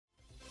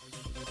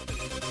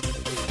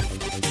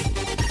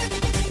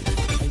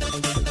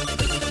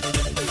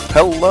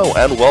Hello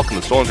and welcome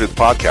to Stolen Truth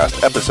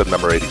Podcast, episode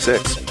number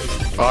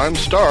 86. I'm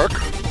Stark.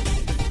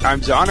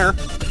 I'm Zoner.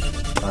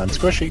 I'm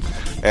Squishy.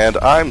 And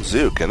I'm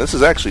Zook, and this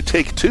is actually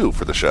take 2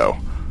 for the show.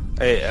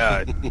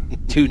 Hey,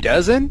 2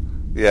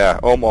 dozen?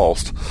 Yeah,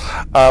 almost.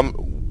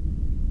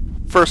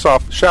 First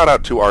off, shout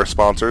out to our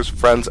sponsors,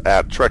 friends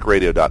at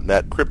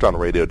TrekRadio.net,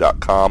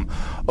 KryptonRadio.com,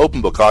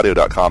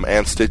 OpenBookAudio.com,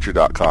 and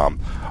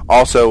Stitcher.com.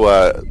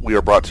 Also, we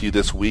are brought to you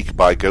this week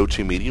by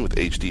GoToMeeting with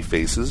HD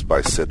Faces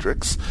by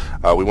Citrix.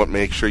 We want to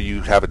make sure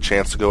you have a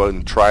chance to go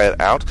and try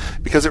it out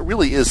because it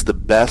really is the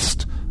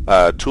best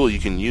tool you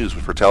can use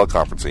for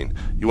teleconferencing.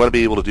 You want to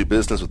be able to do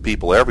business with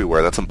people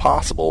everywhere. That's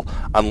impossible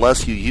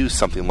unless you use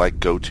something like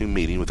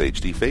GoToMeeting with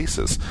HD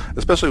Faces,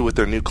 especially with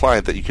their new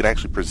client that you can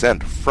actually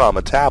present from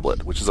a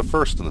tablet, which is a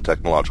first in the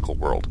technological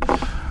world.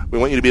 We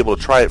want you to be able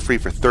to try it free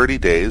for 30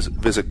 days.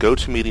 Visit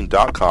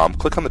GoToMeeting.com,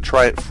 click on the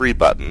Try It Free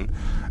button,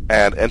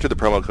 and enter the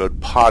promo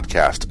code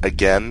PODCAST.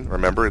 Again,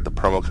 remember, the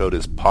promo code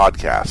is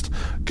PODCAST.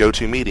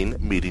 GoToMeeting,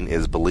 meeting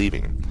is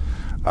believing.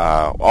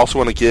 Also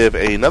want to give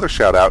another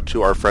shout out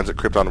to our friends at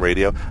Krypton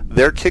Radio.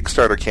 Their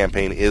Kickstarter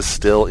campaign is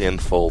still in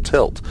full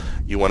tilt.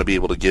 You want to be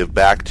able to give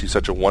back to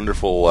such a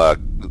wonderful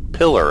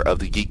pillar of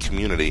the geek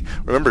community.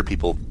 Remember,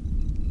 people,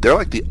 they're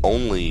like the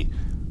only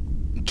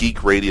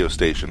geek radio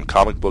station,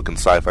 comic book and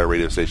sci-fi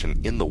radio station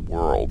in the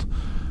world.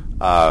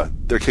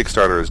 Their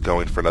Kickstarter is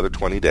going for another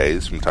 20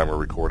 days from the time we're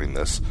recording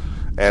this,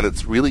 and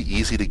it's really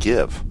easy to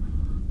give.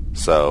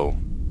 So,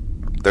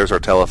 there's our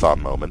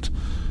telethon moment.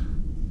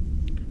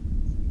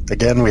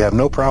 Again, we have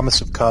no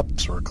promise of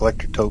cups or a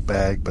collector tote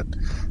bag, but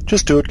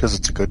just do it because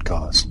it's a good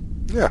cause.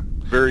 Yeah.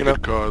 Very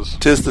good cause.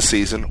 'Tis the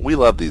season. We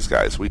love these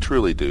guys. We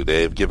truly do.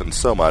 They've given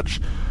so much,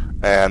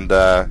 and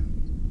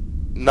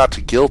not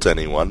to guilt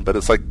anyone, but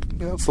it's like,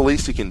 it's the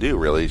least you can do,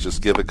 really.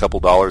 Just give a couple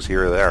dollars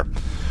here or there.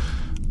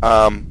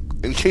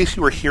 In case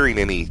you were hearing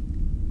any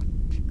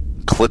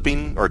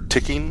clipping or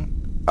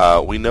ticking,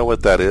 we know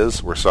what that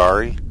is. We're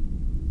sorry.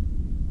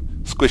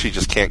 Squishy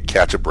just can't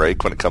catch a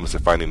break when it comes to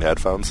finding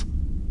headphones.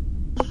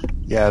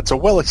 Yeah, it's a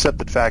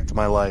well-accepted fact in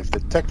my life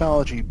that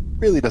technology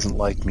really doesn't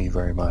like me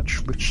very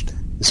much, which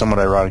is somewhat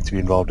ironic to be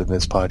involved in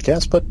this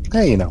podcast, but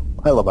hey,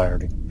 I love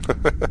irony.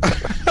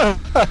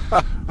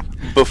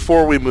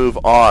 Before we move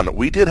on,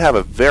 we did have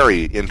a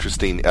very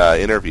interesting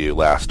interview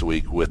last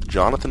week with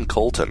Jonathan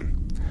Coulton.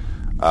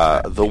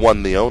 The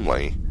one, the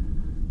only.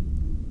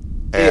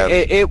 And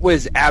it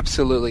was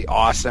absolutely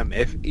awesome.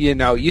 If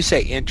you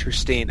say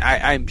interesting,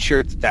 I'm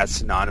sure that's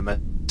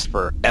synonymous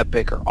for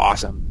epic or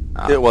awesome.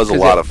 It was a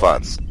lot of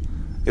fun.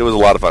 It was a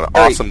lot of fun.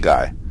 Awesome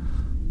guy.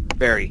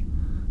 Very.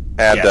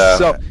 And yes.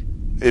 So,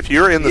 if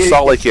you're in the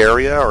Salt Lake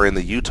area or in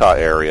the Utah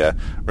area,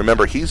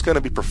 remember he's going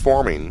to be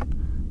performing.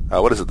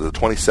 What is it? The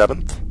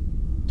 27th.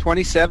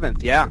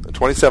 27th, yeah. The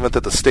 27th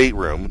at the State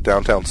Room,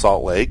 downtown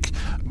Salt Lake.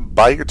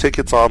 Buy your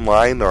tickets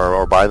online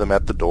or buy them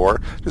at the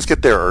door. Just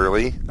get there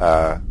early.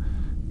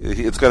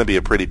 It's going to be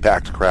a pretty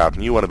packed crowd,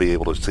 and you want to be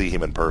able to see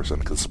him in person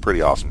because it's a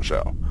pretty awesome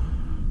show.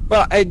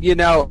 Well, and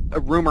a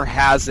rumor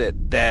has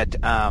it that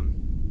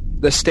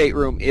the State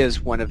Room is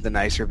one of the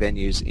nicer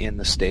venues in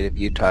the state of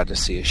Utah to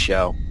see a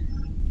show.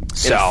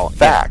 So, in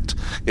fact,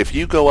 if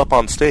you go up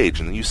on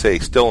stage and you say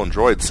Stolen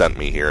Droid sent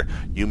me here,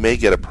 you may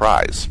get a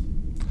prize.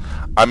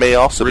 I may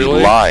also be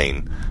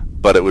lying,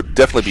 but it would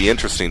definitely be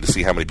interesting to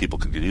see how many people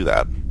can do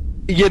that.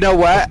 You know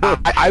what?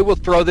 I will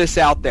throw this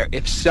out there.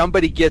 If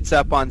somebody gets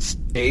up on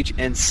stage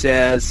and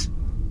says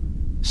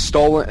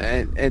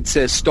Stolen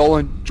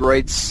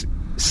Droids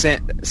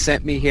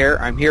sent me here,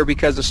 I'm here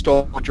because of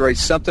Stolen Droids,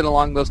 something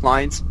along those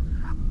lines,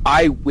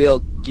 I will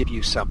give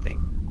you something.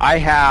 I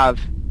have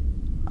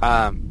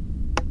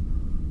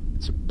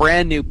it's a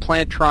brand new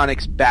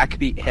Plantronics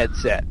Backbeat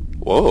headset.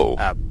 Whoa.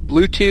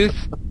 Bluetooth.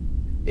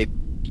 If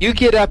you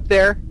get up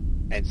there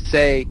and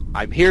say,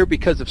 I'm here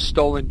because of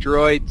Stolen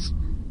Droids,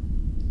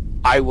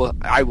 I will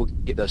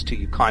give those to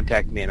you.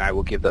 Contact me and I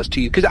will give those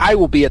to you because I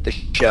will be at the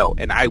show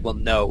and I will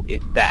know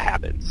if that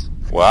happens.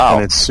 Wow.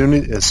 And as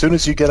soon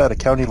as you get out of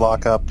county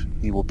lockup,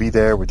 he will be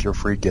there with your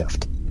free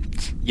gift.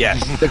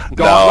 Yes, the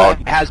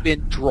gauntlet has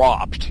been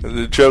dropped.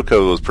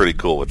 Joko was pretty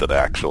cool with it,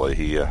 actually.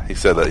 He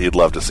said that he'd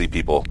love to see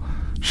people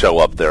show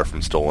up there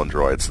from Stolen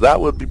Droids. That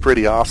would be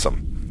pretty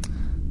awesome.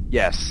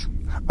 Yes.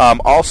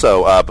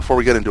 Also, before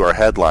we get into our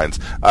headlines,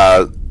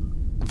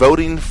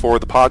 voting for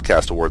the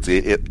Podcast Awards,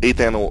 the 8th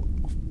Annual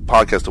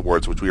Podcast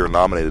Awards, which we are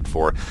nominated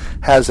for,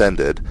 has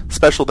ended.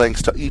 Special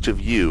thanks to each of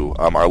you,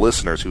 our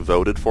listeners who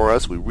voted for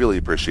us. We really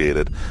appreciate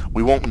it.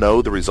 We won't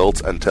know the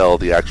results until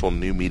the actual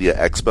New Media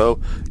Expo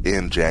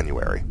in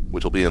January,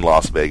 which will be in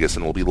Las Vegas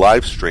and will be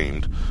live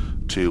streamed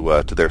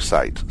to their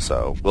site.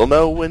 So we'll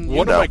know when you know.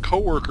 One of my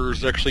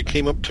coworkers actually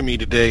came up to me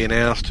today and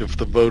asked if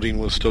the voting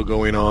was still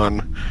going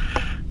on.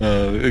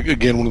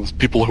 Again, one of the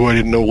people who I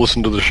didn't know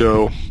listened to the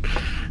show.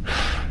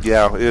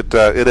 Yeah,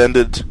 it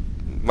ended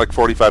like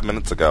 45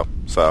 minutes ago.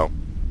 So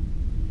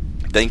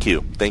thank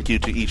you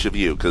to each of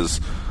you,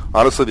 because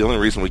honestly, the only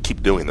reason we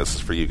keep doing this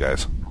is for you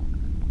guys.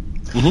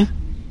 Mm-hmm.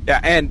 Yeah,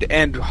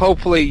 and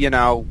hopefully,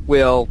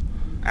 we'll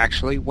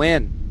actually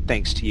win.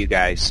 thanks to you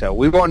guys. So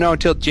we won't know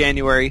until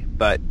January,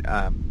 but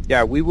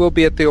yeah, we will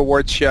be at the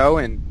awards show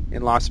in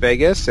Las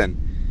Vegas, and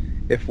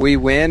if we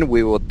win,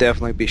 we will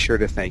definitely be sure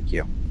to thank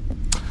you.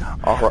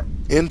 All right,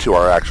 into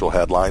our actual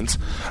headlines.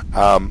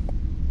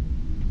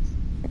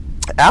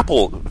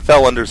 Apple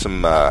fell under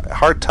some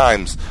hard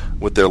times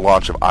with their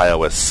launch of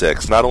iOS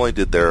 6. Not only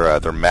did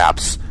their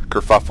Maps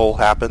kerfuffle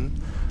happen,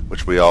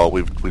 which we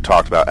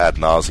talked about ad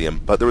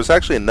nauseum, but there was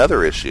actually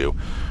another issue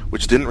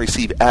which didn't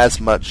receive as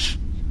much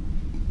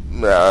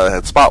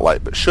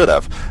spotlight, but should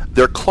have.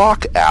 Their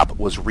clock app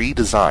was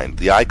redesigned.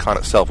 The icon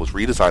itself was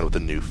redesigned with a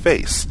new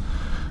face.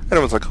 And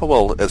everyone's like, oh,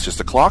 well, it's just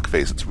a clock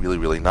face. It's really,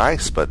 really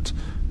nice, but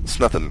it's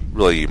nothing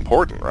really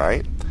important,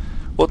 right?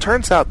 Well, it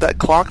turns out that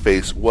clock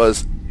face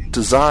was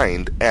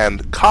designed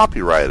and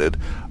copyrighted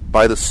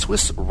by the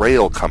Swiss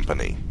Rail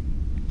Company.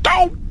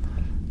 Oh!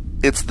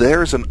 It's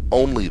theirs and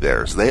only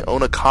theirs. They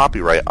own a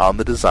copyright on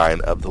the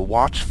design of the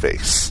watch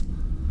face.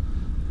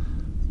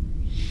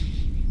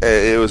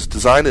 It was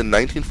designed in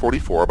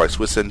 1944 by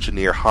Swiss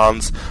engineer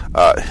Hans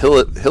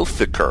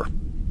Hilfiger.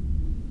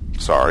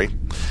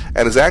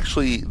 And is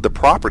actually the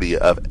property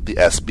of the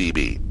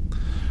SBB.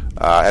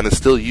 And is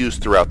still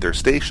used throughout their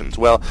stations.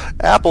 Well,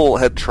 Apple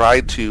had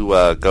tried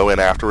to go in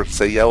afterwards and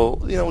say, yeah, well,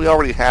 we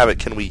already have it.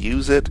 Can we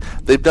use it?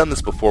 They've done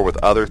this before with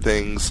other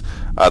things.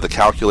 The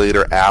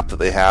calculator app that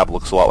they have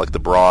looks a lot like the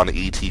Braun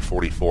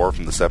ET44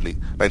 from the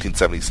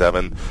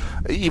 1977.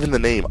 Even the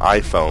name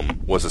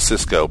iPhone was a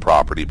Cisco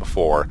property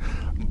before.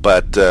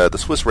 But the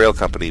Swiss Rail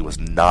Company was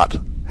not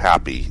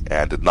happy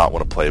and did not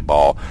want to play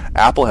ball.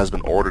 Apple has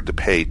been ordered to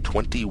pay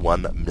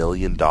 $21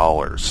 million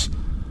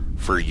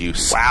for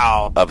use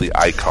of the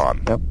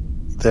icon. Yep.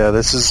 Yeah,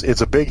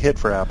 it's a big hit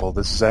for Apple.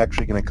 This is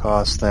actually going to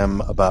cost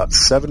them about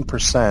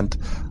 7%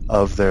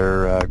 of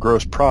their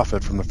gross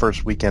profit from the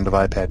first weekend of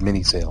iPad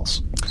mini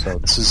sales. So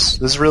this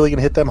is really going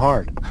to hit them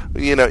hard.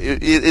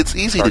 It's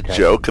easy to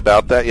joke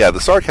about that. Yeah,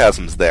 the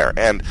sarcasm's there.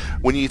 And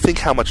when you think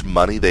how much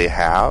money they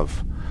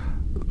have,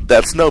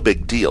 that's no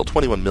big deal.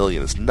 21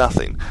 million is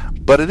nothing.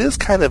 But it is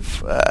kind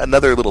of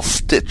another little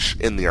stitch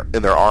in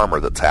their armor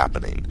that's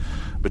happening.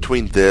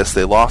 Between this,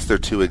 they lost their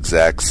 2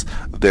 execs.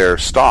 Their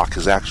stock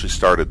has actually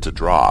started to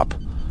drop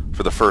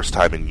for the first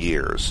time in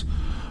years.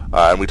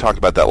 And we talked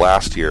about that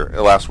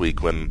last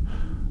week when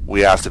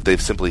we asked if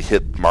they've simply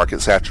hit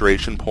market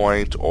saturation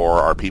point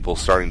or are people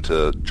starting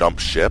to jump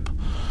ship.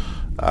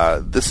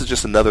 This is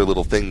just another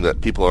little thing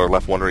that people are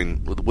left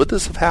wondering, would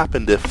this have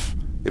happened if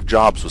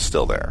Jobs was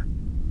still there?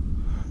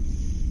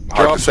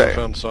 Hard Jobs to say.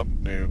 Found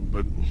something new,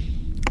 but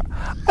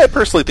I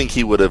personally think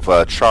he would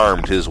have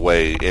charmed his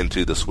way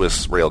into the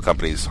Swiss Rail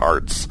Company's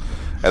hearts,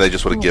 and they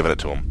just would have given it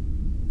to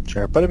him.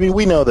 Sure, but I mean,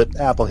 we know that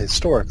Apple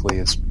historically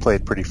has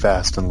played pretty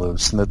fast and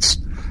loose, and that's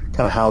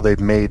kind of how they've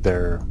made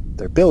their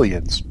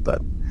billions.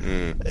 But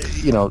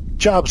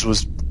Jobs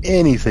was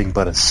anything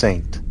but a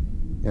saint.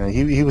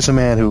 He was a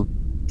man who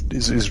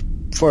is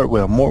far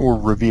more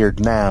revered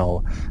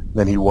now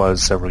than he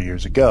was several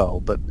years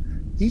ago, but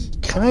he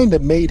kind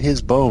of made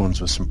his bones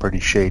with some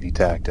pretty shady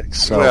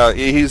tactics. So. Well,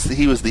 he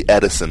was the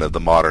Edison of the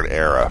modern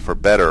era, for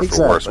better or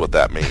for worse, what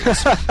that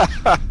means.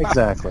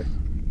 Exactly.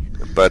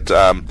 But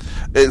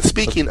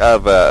speaking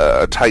of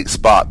a tight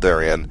spot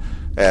they're in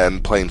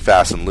and playing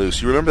fast and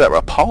loose, you remember that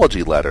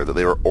apology letter that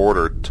they were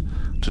ordered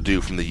to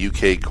do from the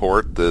UK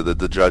court?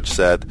 The judge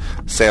said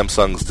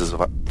Samsung's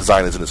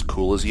design isn't as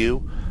cool as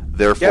you,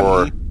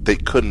 therefore they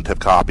couldn't have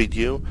copied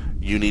you.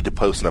 You need to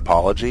post an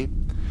apology.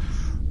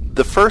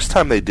 The first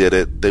time they did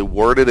it, they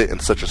worded it in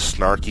such a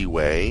snarky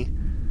way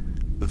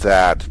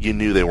that you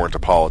knew they weren't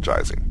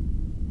apologizing.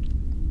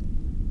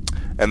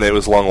 And it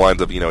was along the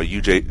lines of,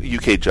 a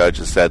UK judge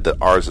has said that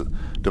our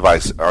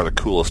devices are the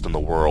coolest in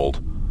the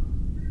world,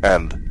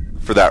 and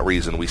for that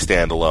reason we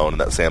stand alone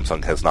and that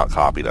Samsung has not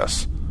copied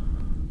us.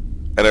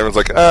 And everyone's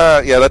like,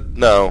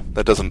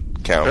 that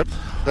doesn't count.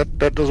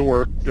 That doesn't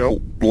work.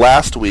 Nope.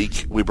 Last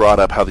week, we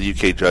brought up how the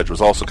UK judge was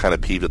also kind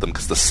of peeved at them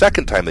because the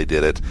second time they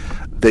did it,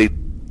 they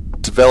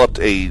developed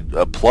a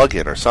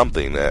plug-in or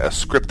something, a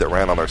script that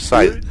ran on their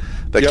site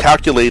that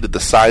calculated the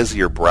size of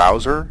your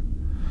browser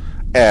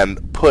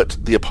and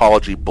put the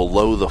apology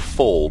below the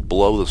fold,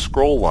 below the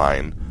scroll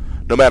line.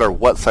 No matter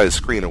what size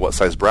screen or what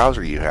size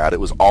browser you had, it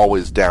was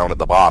always down at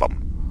the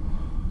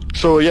bottom.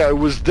 So, it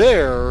was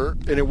there,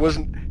 and it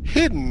wasn't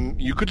hidden.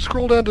 You could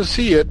scroll down to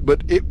see it,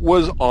 but it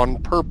was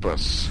on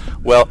purpose.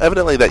 Well,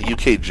 evidently that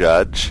UK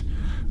judge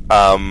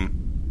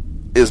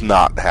is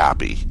not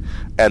happy,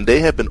 and they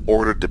have been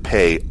ordered to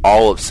pay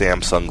all of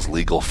Samsung's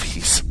legal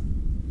fees.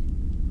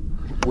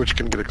 Which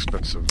can get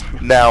expensive.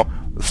 Now,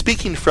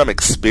 speaking from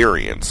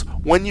experience,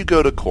 when you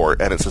go to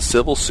court and it's a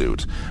civil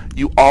suit,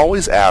 you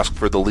always ask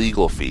for the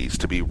legal fees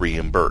to be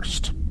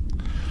reimbursed.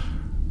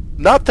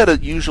 Not that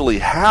it usually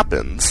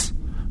happens,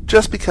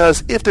 just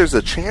because if there's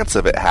a chance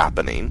of it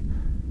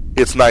happening,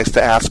 it's nice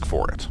to ask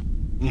for it.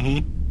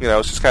 Mm-hmm.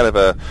 It's just kind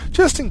of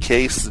just in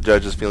case the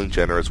judge is feeling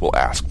generous, we'll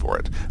ask for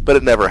it. But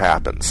it never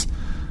happens.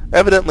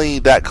 Evidently,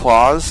 that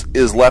clause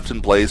is left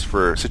in place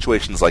for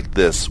situations like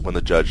this when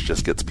the judge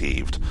just gets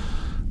peeved.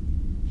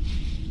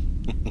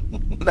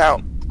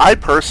 Now, I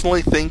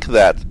personally think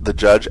that the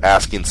judge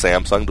asking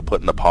Samsung to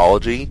put an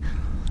apology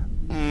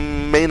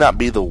may not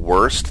be the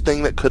worst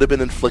thing that could have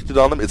been inflicted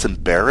on them. It's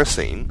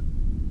embarrassing,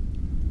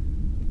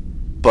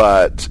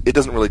 but it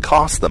doesn't really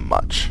cost them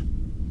much.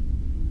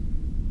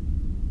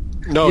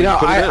 No, You know,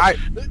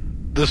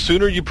 the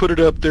sooner you put it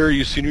up there,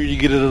 the sooner you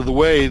get it out of the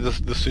way,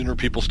 the sooner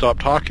people stop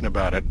talking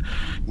about it.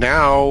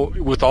 Now,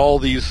 with all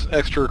these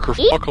extra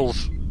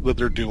kerfuckles that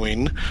they're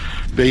doing,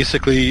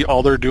 basically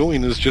all they're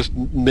doing is just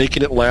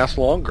making it last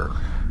longer.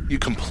 You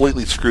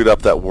completely screwed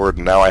up that word,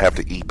 and now I have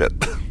to eep it.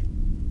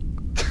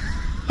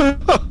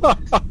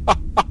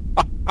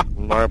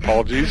 My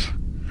apologies.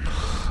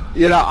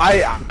 You know,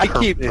 I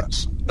keep...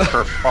 It's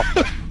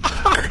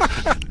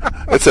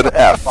It's an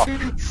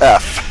F.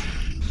 F.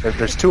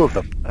 There's two of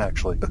them,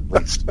 actually, at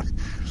least.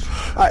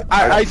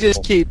 I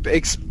just keep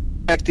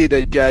expecting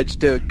a judge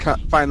to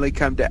finally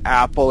come to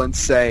Apple and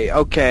say,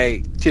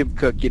 okay, Tim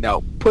Cook, you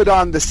know, put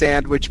on the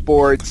sandwich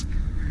boards,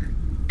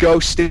 go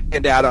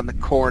stand out on the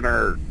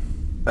corner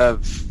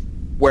of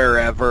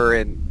wherever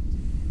in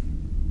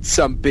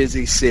some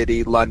busy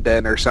city,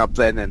 London or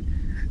something, and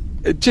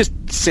just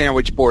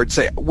sandwich board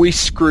say, we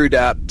screwed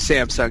up,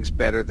 Samsung's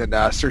better than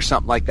us, or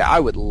something like that. I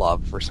would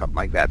love for something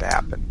like that to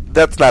happen.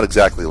 That's not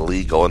exactly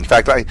legal. In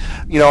fact, on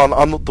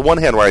the one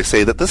hand where I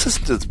say that this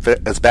isn't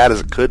as bad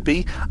as it could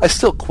be, I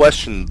still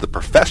question the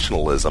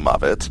professionalism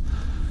of it.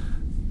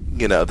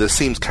 You know, this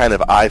seems kind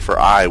of eye for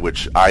eye,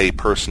 which I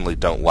personally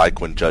don't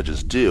like when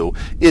judges do.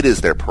 It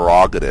is their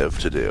prerogative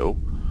to do.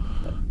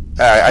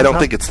 I don't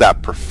think it's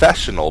that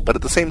professional, but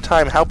at the same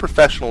time, how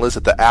professional is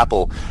it that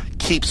Apple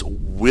keeps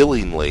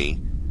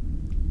willingly,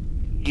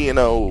 you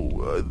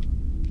know,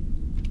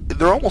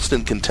 they're almost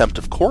in contempt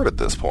of court at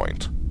this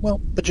point. Well,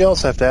 but you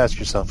also have to ask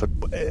yourself,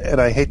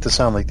 and I hate to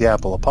sound like the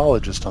Apple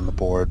apologist on the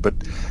board, but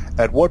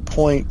at what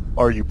point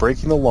are you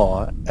breaking the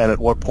law, and at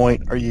what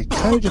point are you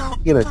kind of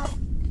just, you know...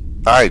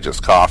 I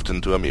just coughed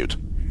into a mute.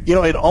 You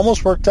know, it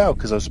almost worked out,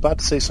 because I was about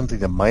to say something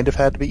that might have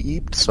had to be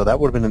eeped, so that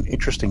would have been an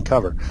interesting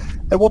cover.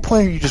 At what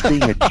point are you just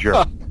being a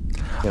jerk?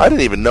 You know? I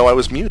didn't even know I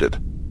was muted.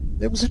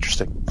 It was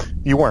interesting.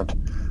 You weren't.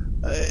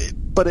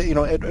 But, you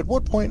know, at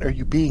what point are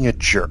you being a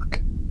jerk?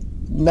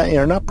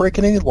 You're not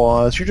breaking any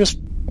laws, you're just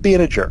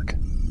being a jerk.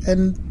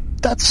 And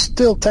that's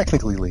still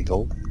technically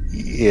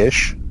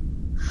legal-ish.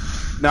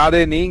 Not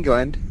in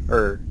England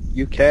or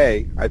UK.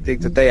 I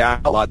think that they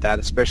outlawed that,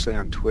 especially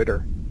on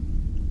Twitter.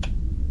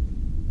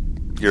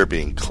 You're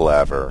being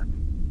clever.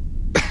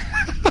 No,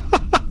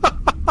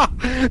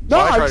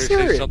 I try I'm to say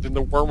serious. something,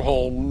 the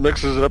wormhole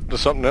mixes it up to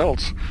something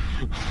else.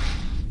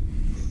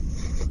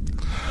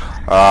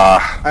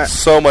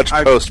 So much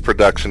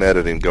post-production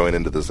editing going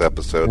into this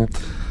episode.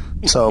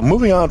 So,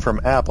 moving on from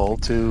Apple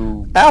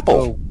to... Apple.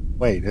 Oh,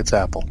 wait, it's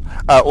Apple.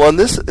 Well, in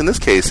this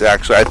case,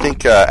 actually, I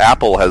think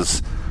Apple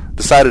has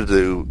decided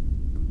to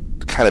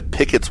kind of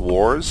pick its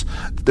wars.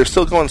 They're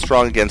still going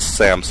strong against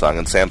Samsung,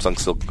 and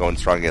Samsung's still going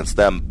strong against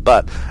them,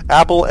 but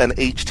Apple and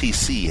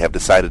HTC have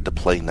decided to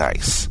play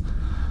nice.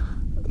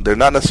 They're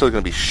not necessarily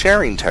going to be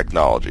sharing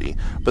technology,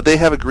 but they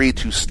have agreed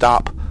to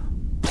stop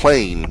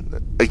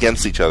playing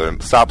against each other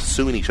and stop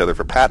suing each other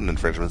for patent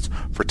infringements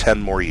for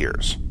 10 more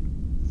years.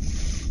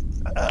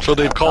 So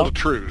they've called a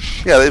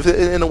truce. Yeah,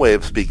 in a way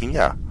of speaking,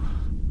 yeah.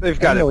 They've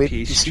got a HTC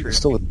peace is treaty.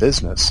 still in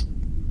business.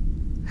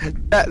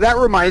 That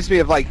reminds me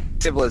of like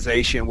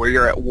Civilization, where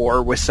you're at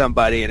war with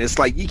somebody and it's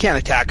like you can't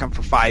attack them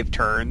for 5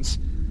 turns.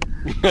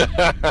 Do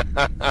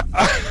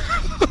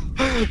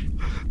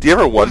you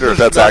ever wonder if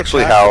that's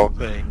actually how?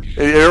 Thing.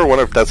 You ever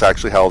wonder if that's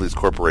actually how all these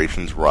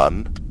corporations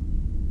run?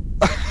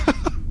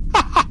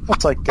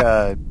 It's like,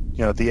 you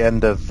know, at the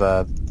end of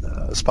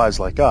Spies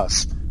Like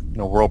Us, you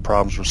know, world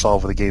problems were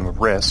solved with a game of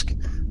Risk.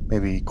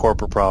 Maybe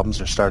corporate problems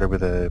are started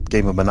with a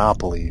game of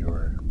Monopoly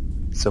or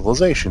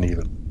Civilization,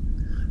 even.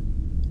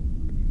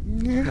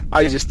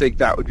 I just think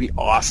that would be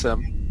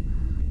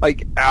awesome.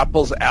 Like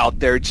Apple's out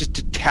there just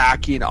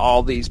attacking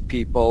all these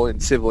people in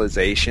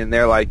Civilization.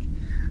 They're like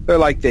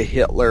the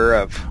Hitler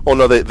of... Well,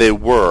 no, they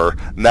were.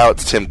 Now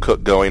it's Tim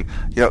Cook going,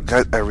 you know,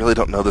 guys, I really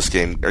don't know this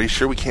game. Are you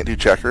sure we can't do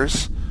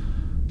checkers?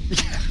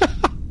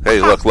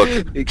 Hey, look.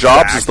 Exactly.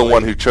 Jobs is the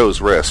one who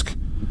chose Risk.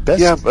 Best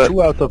Yeah, but-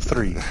 2 out of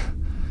 3.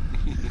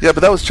 Yeah,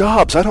 but that was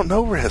Jobs. I don't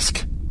know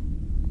Risk.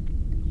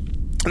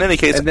 In any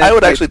case, And then I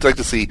would actually like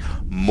to see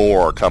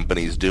more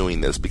companies doing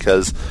this,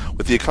 because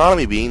with the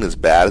economy being as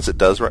bad as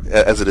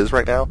it is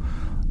right now,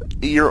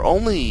 you're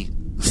only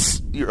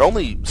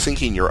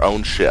sinking your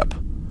own ship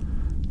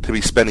to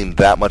be spending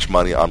that much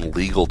money on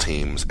legal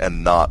teams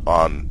and not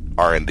on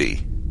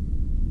R&D.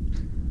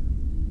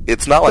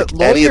 It's not like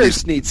But any of lawyers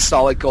these. need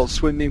solid gold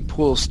swimming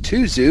pools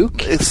too, Zook.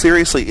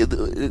 Seriously,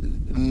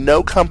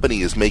 no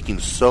company is making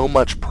so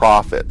much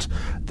profit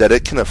that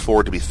it can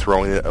afford to be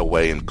throwing it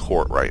away in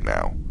court right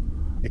now.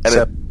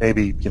 Except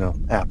maybe, you know,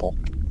 Apple.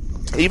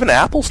 Even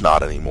Apple's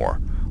not anymore.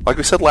 Like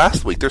we said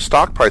last week, their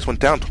stock price went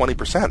down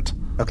 20%.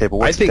 Okay, but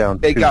what's I think it down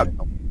they to got-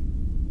 now?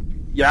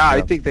 Yeah, I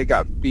Yeah. think they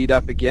got beat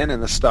up again in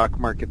the stock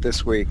market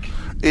this week.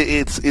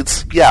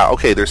 It's yeah,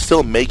 okay, they're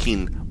still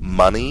making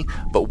money,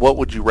 but what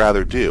would you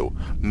rather do?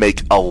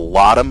 make a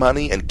lot of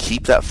money and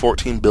keep that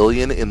 $14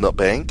 billion in the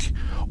bank,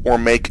 or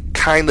make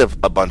kind of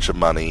a bunch of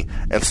money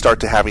and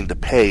start to having to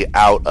pay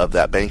out of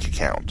that bank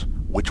account?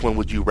 Which one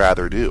would you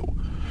rather do?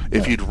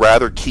 If you'd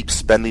rather keep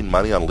spending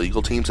money on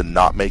legal teams and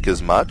not make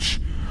as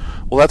much,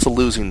 well, that's a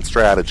losing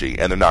strategy,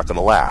 and they're not going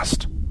to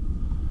last.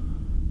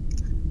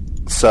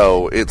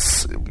 So it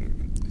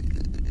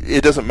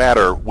doesn't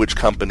matter which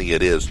company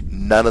it is.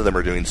 None of them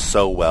are doing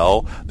so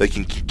well they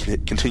can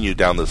continue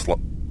down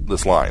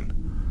this line.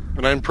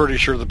 And I'm pretty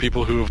sure the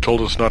people who have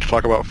told us not to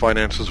talk about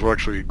finances will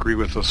actually agree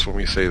with us when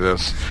we say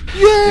this.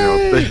 Yay! You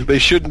know, they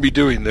shouldn't be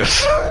doing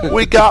this.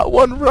 We got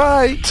one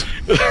right!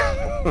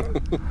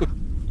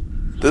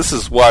 This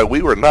is why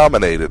we were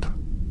nominated.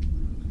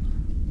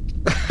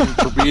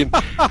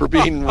 for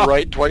being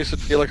right twice a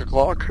day like a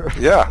clock?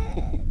 Yeah.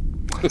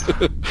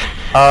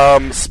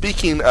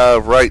 Speaking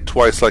of right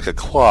twice like a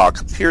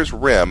clock, here's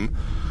Rim,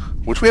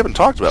 which we haven't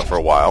talked about for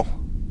a while.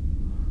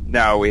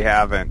 No, we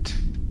haven't.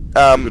 We've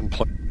been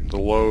playing the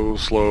low,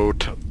 slow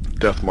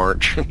death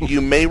march.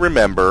 You may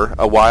remember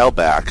a while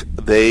back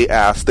they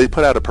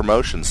put out a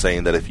promotion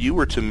saying that if you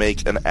were to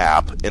make an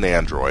app in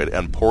Android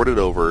and port it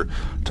over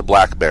to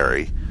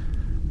BlackBerry,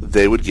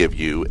 they would give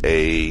you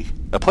a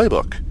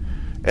playbook.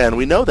 And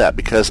we know that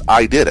because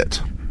I did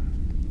it.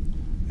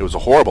 It was a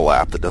horrible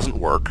app that doesn't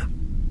work.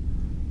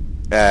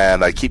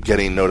 And I keep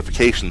getting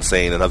notifications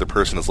saying another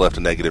person has left a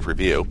negative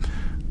review.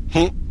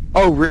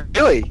 Oh,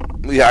 really?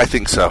 Yeah, I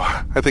think so.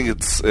 I think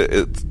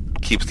it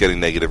keeps getting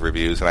negative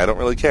reviews, and I don't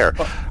really care.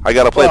 I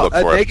got a playbook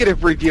for it. A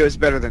negative review is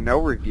better than no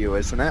review,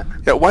 isn't it?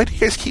 Yeah, why do you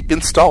guys keep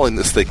installing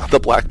this thing on the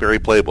BlackBerry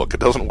Playbook? It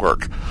doesn't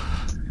work.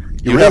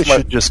 You really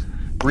should just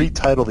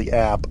retitle the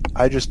app,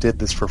 I just did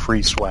this for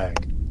free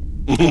swag.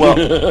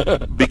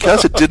 Well,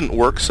 because it didn't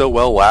work so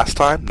well last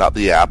time, not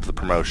the app, the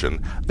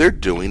promotion, they're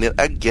doing it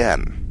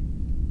again.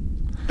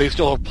 They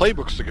still have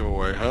playbooks to give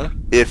away, huh?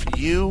 If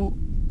you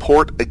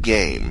port a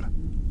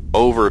game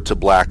over to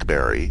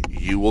BlackBerry,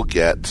 you will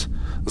get...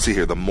 Let's see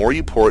here. The more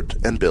you port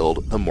and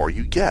build, the more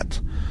you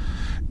get.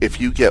 If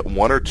you get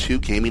 1 or 2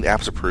 gaming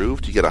apps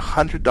approved, you get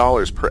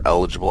 $100 per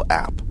eligible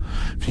app.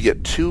 If you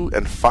get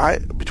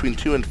between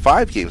 2 and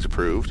 5 games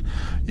approved,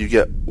 you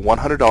get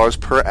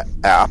 $100 per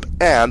app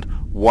and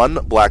 1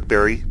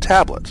 BlackBerry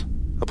tablet,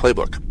 a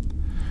playbook.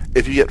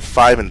 If you get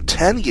 5 and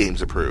 10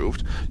 games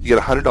approved, you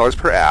get $100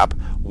 per app,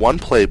 1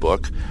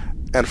 playbook,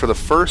 and for the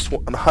first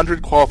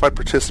 100 qualified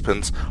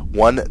participants,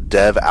 1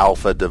 Dev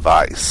Alpha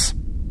device.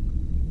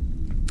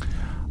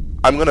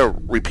 I'm going to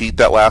repeat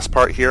that last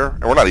part here,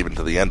 and we're not even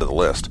to the end of the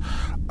list.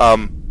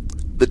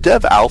 The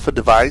Dev Alpha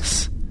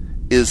device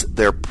is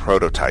their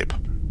prototype.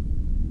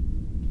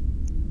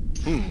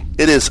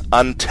 It is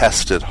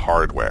untested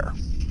hardware.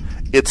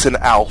 It's an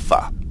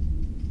alpha.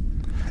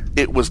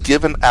 It was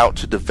given out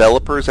to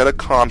developers at a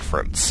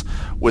conference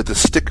with a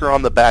sticker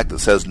on the back that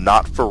says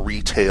not for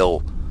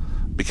retail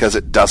because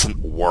it doesn't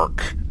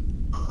work.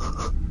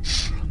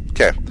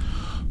 Okay,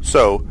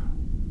 so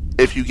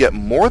if you get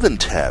more than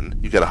 10,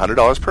 you get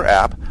 $100 per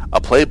app,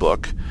 a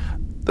playbook,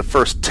 the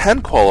first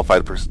 10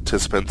 qualified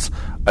participants,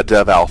 a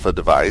Dev Alpha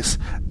device,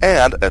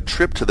 and a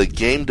trip to the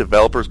Game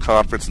Developers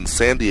Conference in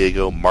San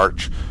Diego,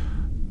 March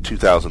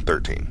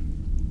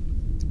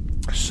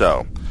 2013.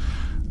 So,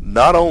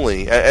 not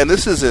only, and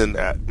this is in,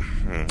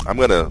 I'm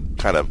going to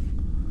kind of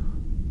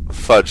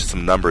fudge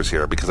some numbers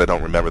here because I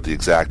don't remember the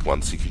exact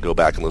ones, so you can go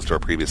back and listen to our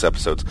previous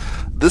episodes.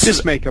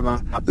 Make them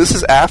up. This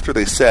is after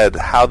they said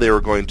how they were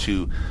going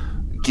to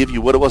give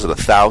you, what was it,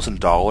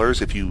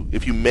 $1,000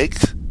 if you make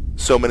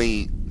so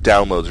many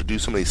downloads or do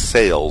so many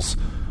sales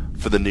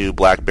for the new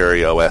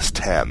BlackBerry OS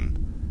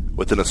 10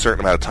 within a certain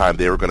amount of time,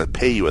 they were going to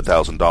pay you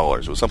 $1,000.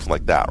 It was something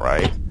like that,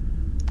 right?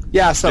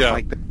 Yeah, something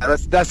like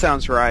that. That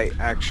sounds right,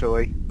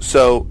 actually.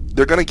 So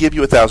they're going to give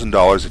you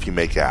 $1,000 if you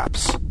make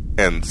apps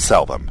and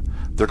sell them.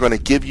 They're going to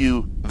give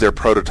you their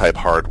prototype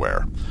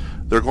hardware.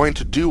 They're going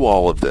to do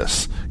all of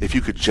this if you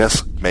could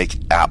just make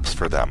apps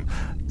for them.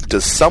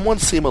 Does someone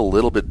seem a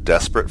little bit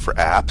desperate for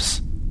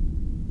apps?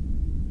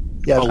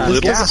 Yeah,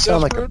 it doesn't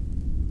sound like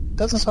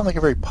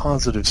a very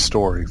positive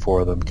story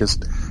for them, because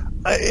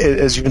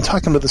as you've been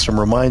talking about this, I'm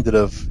reminded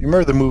of, you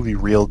remember the movie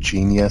Real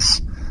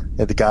Genius?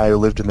 The guy who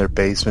lived in their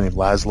basement, named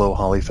Laszlo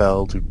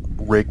Holyfeld, who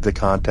rigged the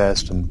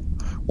contest and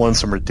won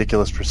some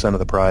ridiculous percent of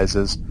the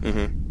prizes.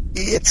 Mm-hmm.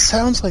 It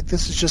sounds like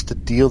this is just a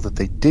deal that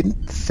they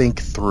didn't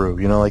think through.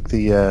 You know, like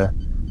the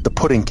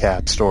pudding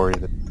cap story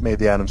that made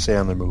the Adam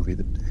Sandler movie.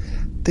 That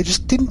they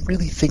just didn't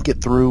really think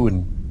it through,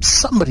 and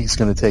somebody's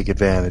going to take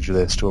advantage of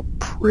this to a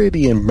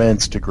pretty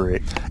immense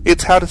degree.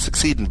 It's how to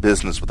succeed in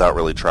business without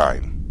really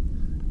trying.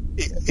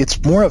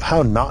 It's more of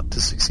how not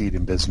to succeed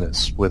in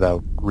business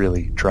without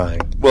really trying.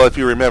 Well, if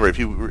you remember,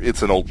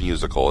 it's an old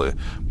musical,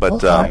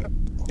 but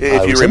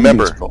if you was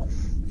remember,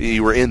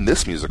 you were in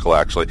this musical,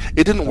 actually.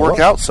 It didn't work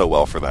out so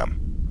well for them.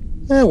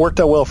 It worked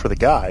out well for the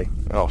guy.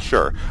 Oh,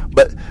 sure.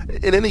 But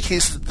in any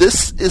case,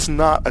 this is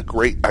not a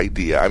great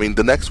idea. I mean,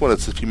 the next one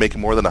is if you make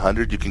more than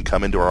 100, you can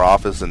come into our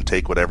office and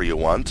take whatever you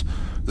want.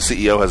 The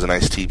CEO has a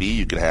nice TV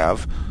you can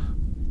have.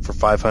 for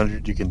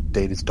 $500 you can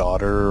date his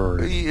daughter, or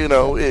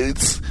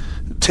it's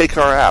take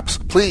our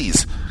apps,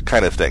 please,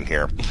 kind of thing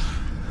here.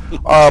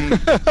 On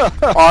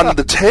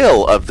the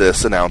tail of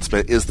this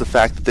announcement is the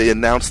fact that they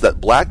announced that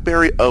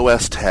BlackBerry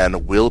OS X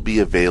will be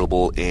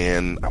available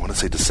in, I want to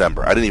say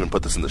December. I didn't even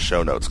put this in the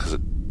show notes because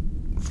it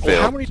failed.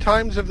 Well, how many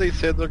times have they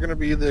said they're going to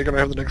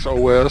have the next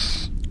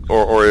OS?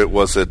 Or it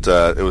was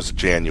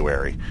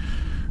January.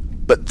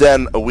 But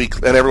then a week,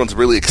 and everyone's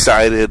really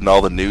excited, and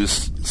all the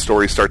news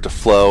stories start to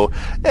flow,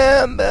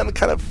 and then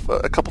kind of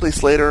a couple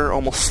days later,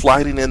 almost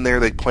sliding in there,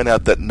 they point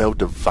out that no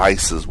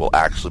devices will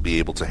actually be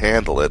able to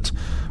handle it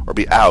or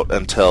be out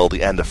until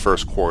the end of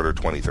first quarter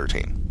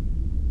 2013.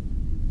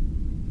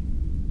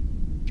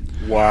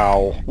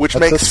 Wow. Which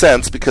makes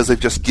sense because they've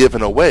just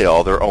given away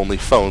all their only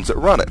phones that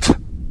run it.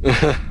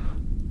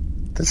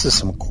 This is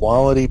some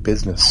quality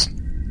business.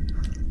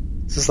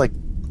 This is like,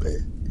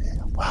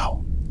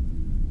 wow.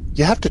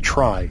 You have to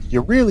try.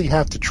 You really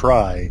have to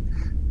try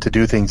to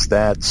do things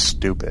that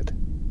stupid.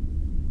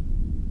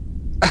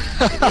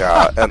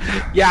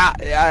 Yeah,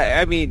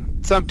 I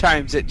mean,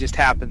 sometimes it just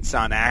happens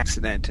on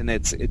accident, and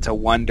it's a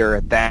wonder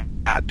at that.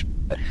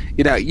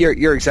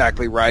 You're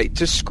exactly right.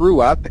 To screw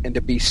up and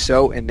to be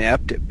so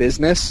inept at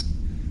business,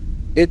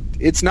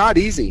 it's not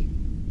easy.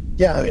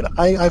 Yeah, I mean,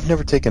 I've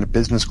never taken a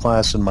business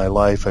class in my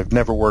life. I've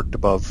never worked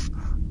above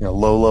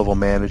low-level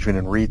management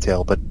in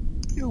retail, but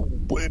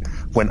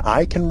when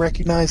I can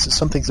recognize that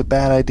something's a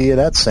bad idea,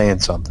 that's saying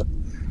something.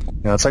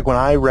 It's like when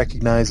I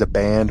recognize a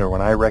band or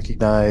when I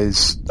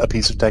recognize a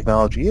piece of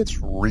technology, it's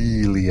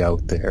really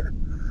out there.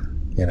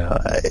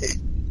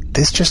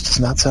 This just does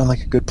not sound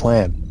like a good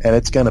plan, and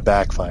it's going to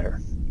backfire.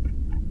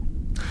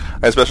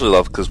 I especially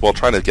love, because while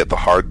trying to get the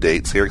hard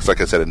dates here, because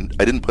like I said,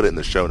 I didn't put it in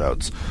the show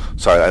notes,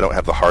 so I don't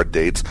have the hard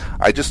dates.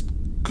 I just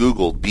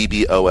Googled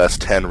BBOS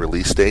 10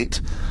 release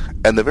date,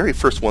 and the very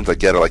first ones I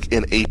get are like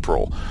in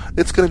April.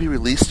 It's going to be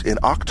released in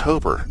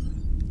October.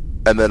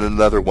 And then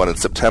another one in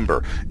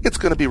September. It's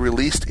going to be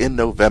released in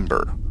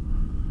November.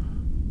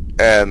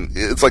 And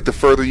it's like the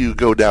further you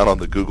go down on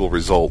the Google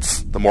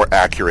results, the more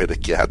accurate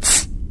it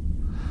gets.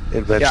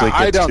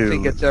 I don't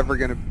think it's ever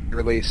going to be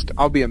released.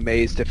 I'll be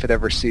amazed if it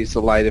ever sees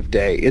the light of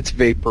day. It's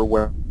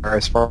vaporware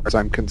as far as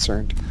I'm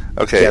concerned.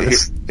 Okay. Yeah,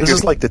 this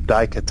is like the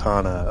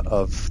Daikatana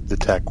of the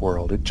tech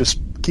world. It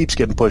just keeps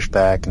getting pushed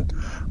back, and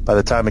by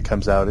the time it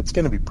comes out, it's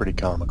going to be pretty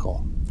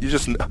comical.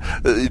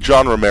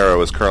 John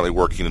Romero is currently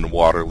working in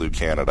Waterloo,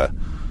 Canada.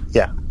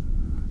 Yeah.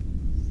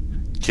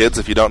 Kids,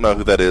 if you don't know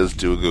who that is,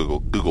 do a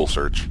Google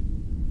search.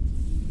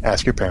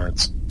 Ask your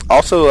parents.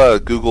 Also,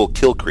 Google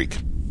Kill Creek.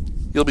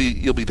 You'll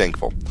be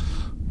thankful.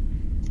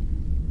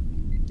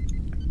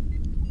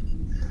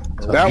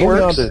 That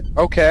works.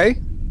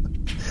 Okay.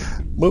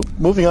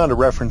 Moving on to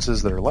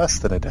references that are less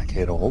than a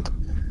decade old.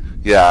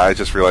 Yeah, I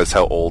just realized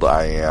how old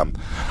I am.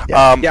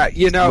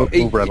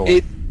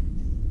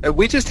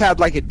 We just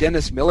had like a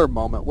Dennis Miller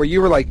moment where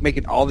you were like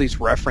making all these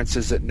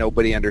references that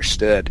nobody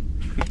understood,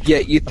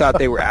 yet you thought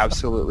they were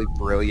absolutely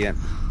brilliant.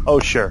 Oh,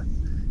 sure.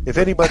 If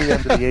anybody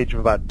under the age of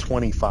about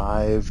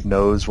 25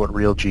 knows what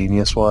Real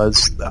Genius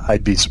was,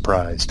 I'd be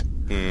surprised.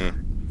 I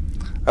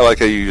like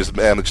how you just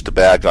managed to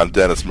bag on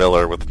Dennis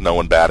Miller with no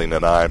one batting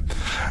an eye.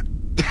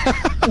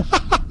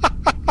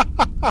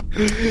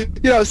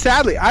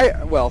 Sadly,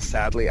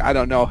 I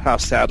don't know how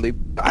sadly,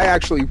 I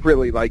actually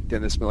really like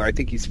Dennis Miller. I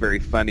think he's very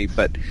funny,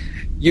 but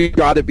you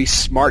got to be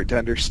smart to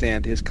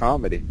understand his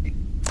comedy.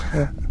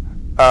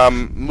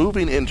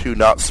 Moving into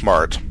not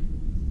smart,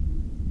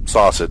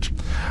 sausage.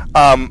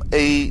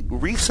 A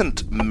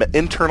recent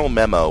internal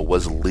memo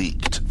was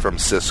leaked from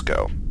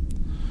Cisco.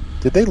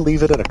 Did they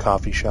leave it at a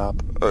coffee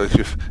shop?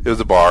 It was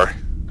a bar.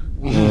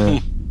 Yeah.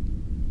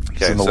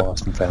 Okay, it's in the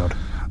lost and found.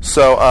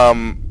 So,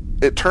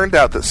 it turned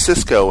out that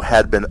Cisco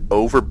had been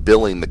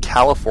overbilling the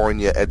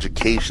California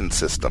education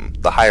system,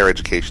 the higher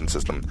education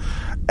system,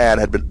 and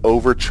had been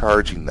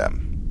overcharging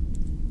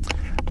them.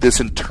 This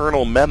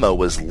internal memo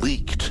was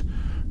leaked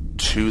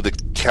to the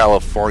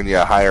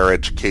California higher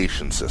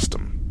education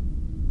system.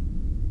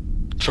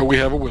 So we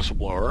have a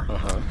whistleblower.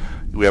 Uh-huh.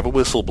 We have a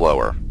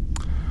whistleblower.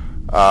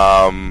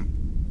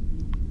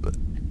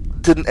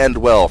 Didn't end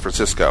well for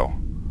Cisco,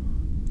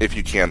 if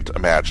you can't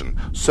imagine.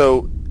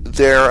 So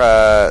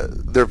their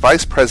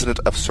vice president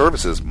of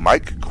services,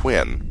 Mike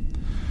Quinn,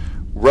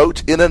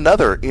 wrote in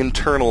another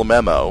internal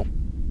memo,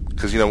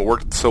 because it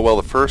worked so well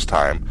the first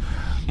time,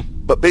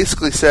 but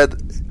basically said,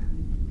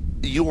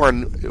 "You are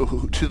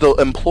to the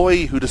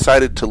employee who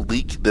decided to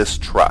leak this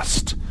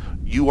trust.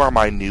 You are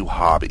my new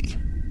hobby."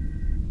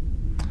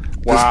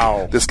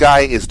 Wow. This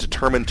guy is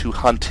determined to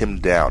hunt him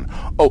down.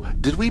 Oh,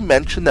 did we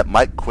mention that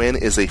Mike Quinn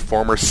is a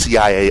former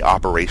CIA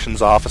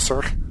operations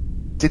officer?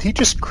 Did he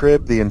just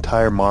crib the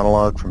entire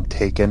monologue from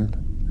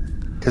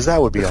Taken? Because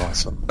that would be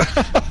awesome.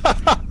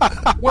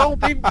 Well,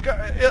 they've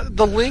got,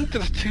 the link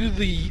to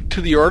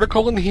the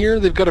article in here,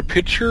 they've got a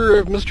picture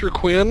of Mr.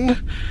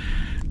 Quinn.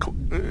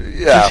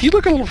 Yeah. Does he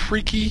look a little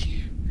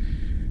freaky?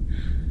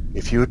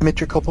 If you admit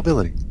your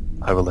culpability,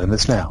 I will end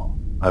this now.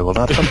 I will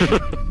not hunt you.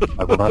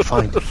 I will not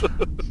find you.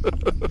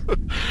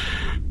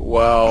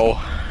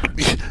 Wow.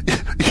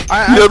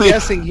 I'm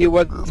guessing he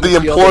was the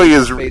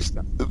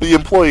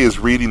employee is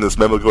reading this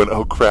memo going,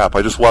 oh crap,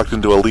 I just walked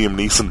into a Liam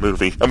Neeson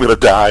movie. I'm going to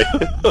die.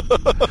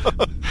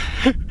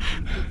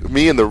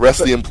 Me and the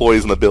rest of the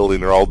employees in the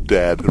building are all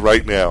dead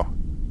right now.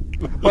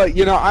 But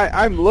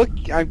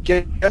I'm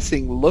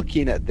guessing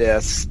looking at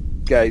this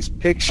guy's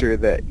picture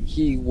that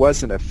he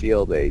wasn't a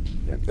field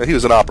agent. He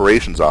was an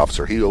operations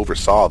officer. He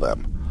oversaw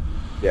them.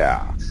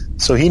 Yeah.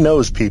 So he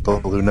knows people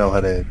who know how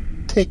to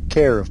take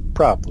care of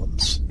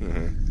problems.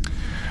 Mm-hmm.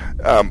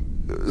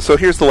 So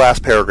here's the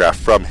last paragraph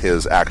from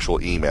his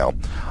actual email.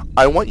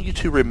 I want you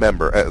to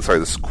remember, this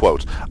is a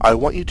quote, I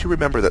want you to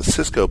remember that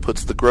Cisco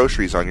puts the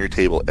groceries on your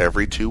table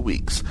every 2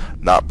 weeks,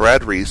 not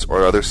Brad Reese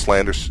or other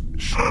slander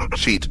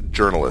sheet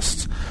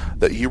journalists,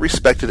 that you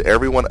respected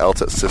everyone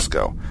else at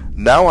Cisco.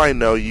 Now I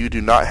know you do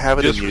not have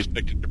it in you...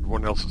 Disrespected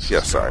everyone else at Cisco.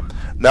 Yes, sorry.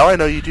 Now I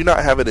know you do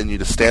not have it in you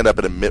to stand up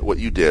and admit what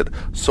you did,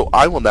 so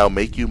I will now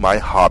make you my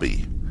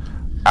hobby.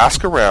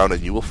 Ask around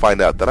and you will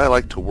find out that I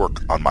like to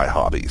work on my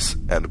hobbies.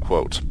 End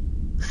quote.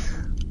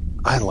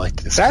 I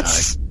like this guy.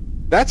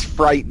 That's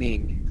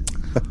frightening.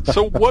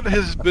 So what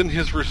has been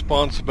his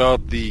response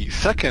about the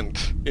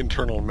second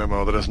internal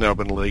memo that has now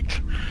been leaked?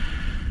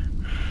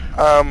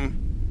 I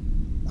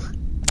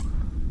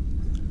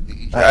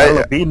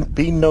don't know,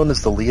 being known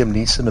as the Liam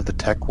Neeson of the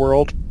tech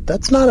world,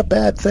 that's not a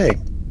bad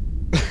thing.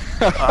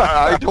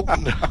 I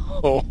don't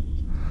know.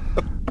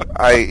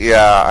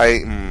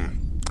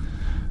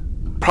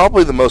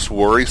 Probably the most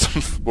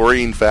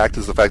worrying fact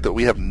is the fact that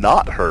we have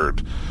not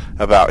heard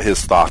about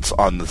his thoughts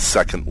on the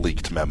second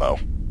leaked memo.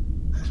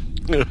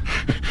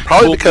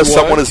 Probably because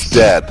someone is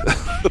dead.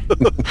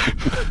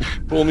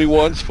 Fool me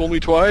once, fool me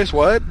twice.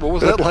 What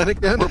was that line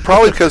again?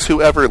 Probably because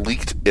whoever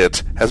leaked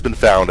it has been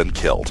found and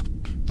killed.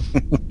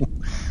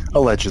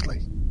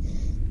 Allegedly.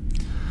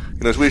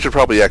 We should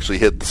probably actually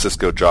hit the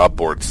Cisco job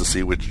boards to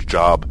see which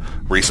job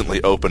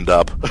recently opened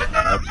up.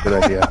 That's a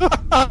good idea.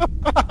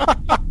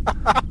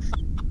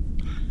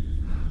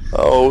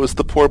 Oh, it was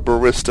the poor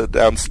barista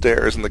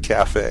downstairs in the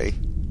cafe.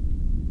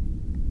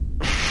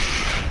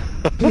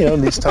 In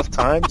these tough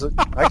times,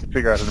 I can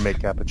figure out how to make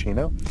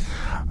cappuccino.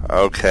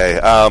 Okay,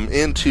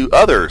 into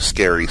other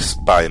scary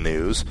spy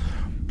news.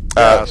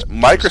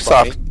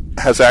 Microsoft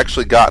has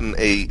actually gotten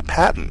a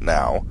patent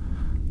now.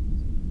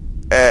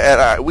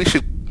 And we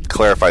should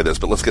clarify this,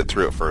 but let's get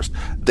through it first.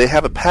 They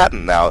have a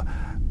patent now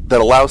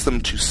that allows them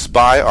to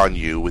spy on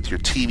you with your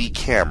TV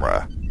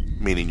camera,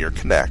 meaning your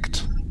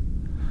Kinect,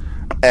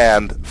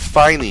 and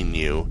fining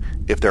you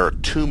if there are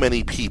too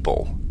many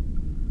people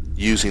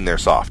using their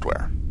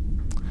software.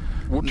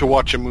 To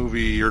watch a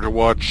movie or to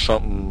watch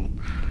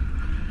something.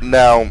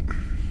 Now,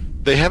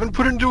 they haven't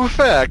put it into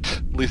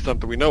effect, at least not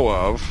that we know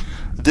of.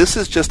 This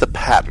is just a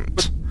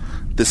patent.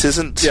 This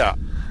isn't... Yeah.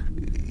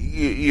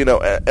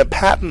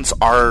 Patents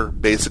are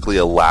basically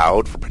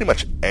allowed for pretty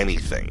much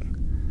anything.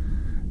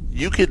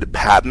 You could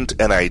patent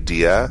an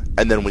idea,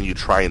 and then when you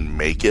try and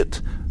make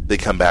it, they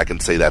come back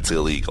and say that's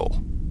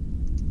illegal.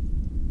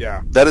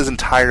 Yeah. That is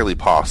entirely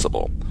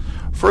possible.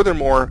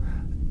 Furthermore,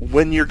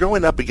 when you're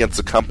going up against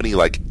a company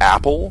like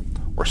Apple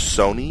or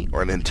Sony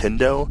or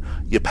Nintendo,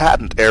 you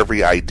patent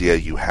every idea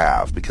you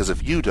have, because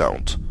if you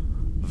don't,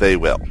 they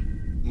will.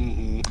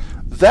 Mm-hmm.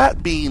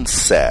 That being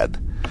said,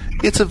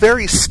 it's a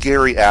very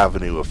scary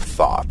avenue of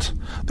thought.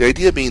 The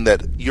idea being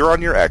that you're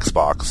on your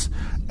Xbox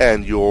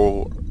and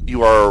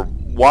you are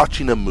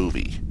watching a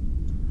movie,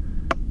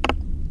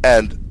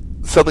 and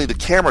suddenly the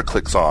camera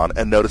clicks on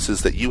and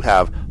notices that you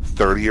have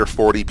 30 or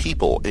 40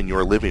 people in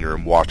your living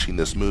room watching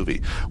this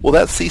movie. Well,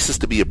 that ceases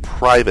to be a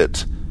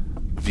private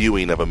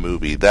viewing of a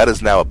movie. That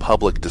is now a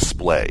public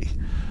display.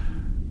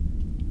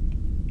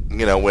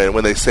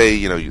 When they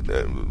say,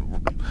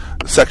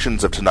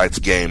 sections of tonight's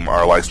game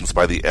are licensed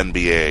by the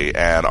NBA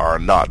and are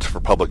not for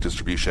public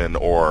distribution,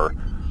 or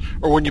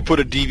when you put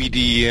a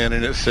DVD in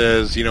and it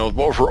says,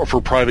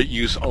 for private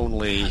use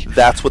only.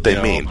 That's what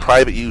they mean.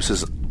 Private use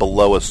is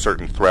below a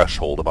certain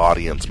threshold of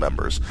audience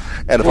members.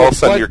 And if all of a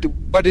sudden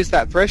what is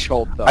that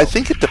threshold, though? I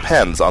think it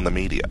depends on the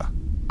media.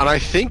 And I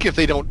think if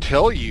they don't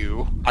tell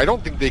you, I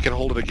don't think they can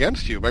hold it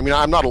against you. I mean,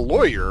 I'm not a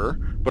lawyer,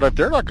 but if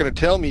they're not going to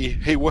tell me,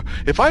 hey,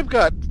 if I've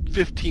got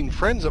 15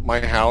 friends at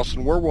my house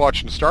and we're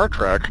watching Star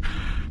Trek,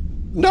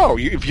 no,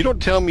 if you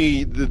don't tell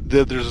me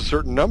that there's a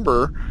certain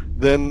number,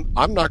 then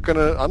I'm not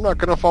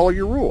gonna follow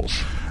your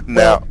rules.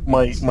 Now,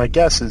 my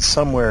guess is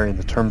somewhere in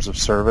the terms of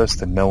service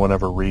that no one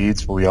ever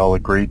reads, but we all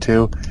agree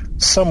to,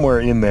 somewhere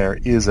in there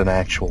is an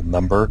actual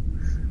number.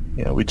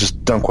 We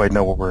just don't quite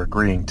know what we're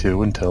agreeing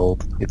to until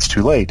it's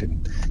too late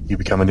and you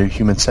become a new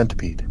human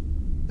centipede.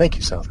 Thank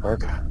you, South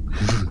Park.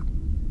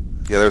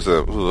 Yeah, there's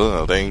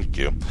thank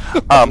you.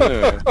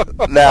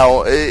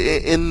 Now,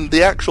 in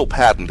the actual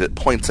patent, it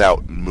points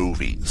out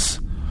movies.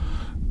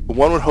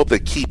 One would hope they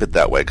keep it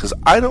that way, because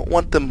I don't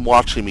want them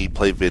watching me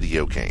play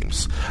video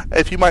games.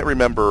 If you might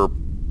remember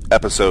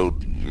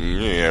episode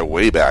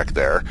way back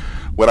there,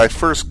 when I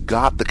first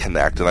got the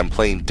Kinect and I'm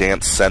playing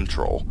Dance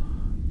Central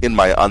in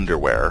my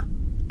underwear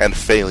and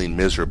failing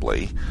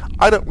miserably,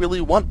 I don't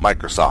really want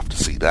Microsoft to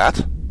see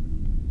that.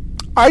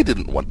 I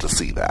didn't want to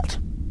see that.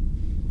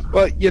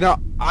 Well,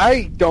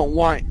 I don't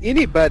want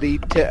anybody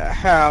to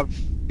have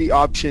the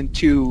option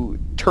to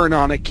turn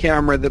on a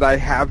camera that I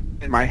have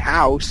in my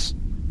house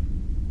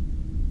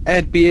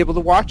and be able to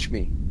watch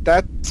me.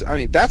 That's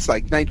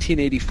like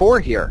 1984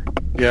 here.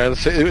 Yeah,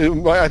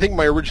 I think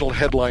my original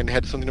headline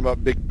had something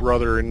about Big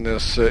Brother in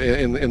this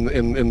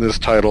in this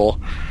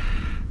title.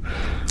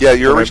 Yeah,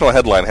 your original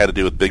headline had to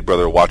do with Big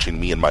Brother watching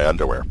me in my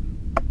underwear.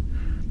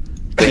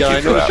 Thank I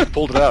you for noticed that. you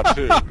pulled it out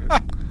too.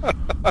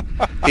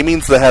 He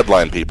means the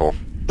headline, people.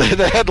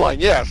 The headline,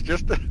 yes,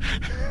 just.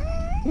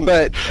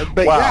 But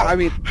Wow. yeah, I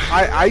mean,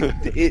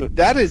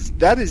 that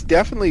is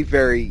definitely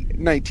very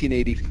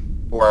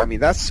 1984. I mean,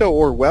 that's so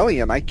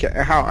Orwellian.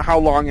 How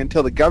long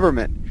until the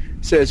government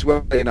says,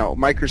 well,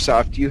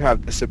 Microsoft, you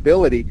have this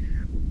ability.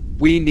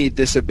 We need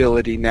this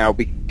ability now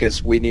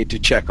because we need to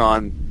check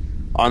on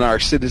our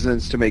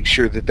citizens to make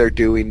sure that they're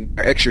doing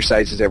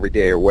exercises every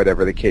day or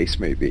whatever the case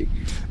may be.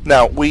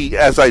 Now,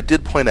 as I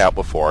did point out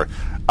before,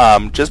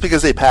 just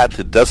because they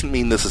patented doesn't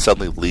mean this is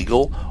suddenly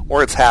legal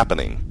or it's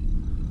happening.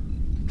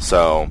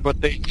 So,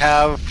 But they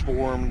have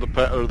filed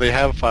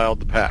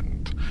the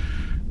patent,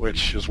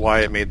 which is why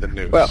it made the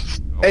news. Well,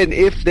 and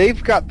if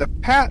they've got the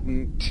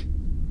patent,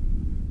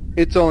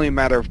 it's only a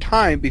matter of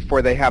time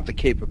before they have the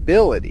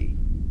capability,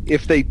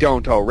 if they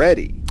don't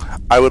already.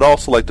 I would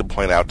also like to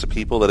point out to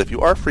people that if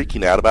you are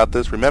freaking out about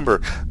this,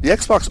 remember, the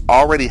Xbox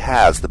already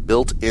has the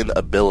built-in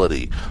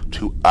ability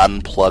to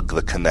unplug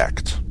the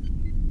Kinect.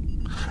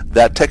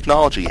 That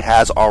technology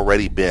has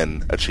already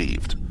been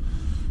achieved.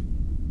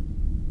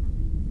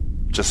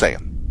 Just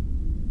saying.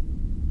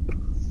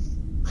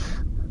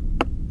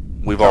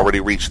 We've already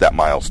reached that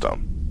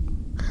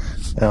milestone.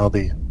 Now,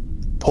 the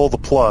pull the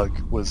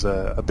plug was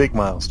a big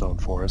milestone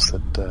for us.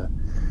 That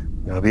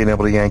being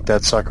able to yank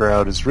that sucker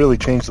out has really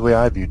changed the way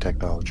I view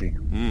technology.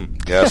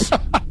 Yes.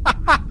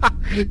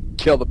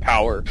 Kill the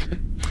power.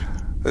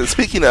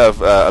 Speaking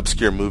of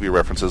obscure movie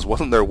references,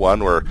 wasn't there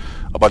one where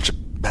a bunch of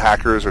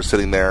hackers are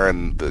sitting there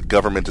and the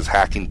government is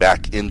hacking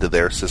back into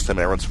their system,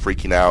 everyone's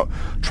freaking out,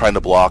 trying to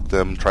block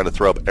them, trying to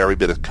throw up every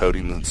bit of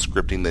coding and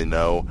scripting they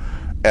know,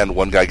 and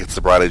one guy gets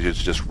the bright idea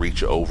to just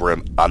reach over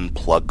and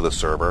unplug the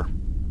server?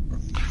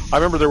 I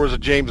remember there was a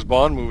James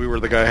Bond movie where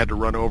the guy had to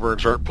run over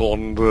and start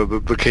pulling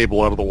the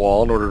cable out of the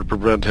wall in order to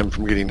prevent him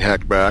from getting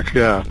hacked back.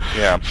 Yeah.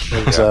 Yeah.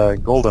 It was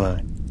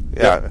GoldenEye.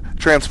 Yeah.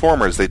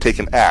 Transformers, they take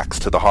an axe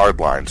to the hard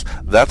lines.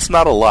 That's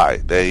not a lie.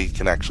 They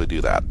can actually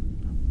do that.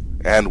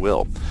 And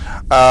will.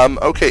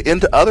 Okay,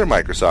 into other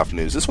Microsoft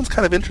news. This one's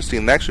kind of interesting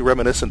and actually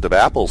reminiscent of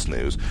Apple's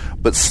news,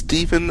 but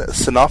Steven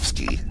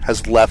Sinofsky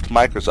has left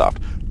Microsoft.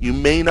 You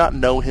may not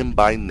know him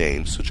by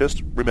name, so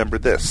just remember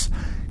this.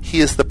 He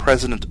is the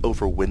president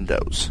over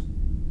Windows.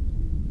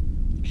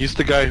 He's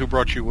the guy who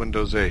brought you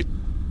Windows 8.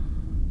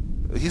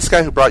 He's the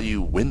guy who brought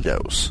you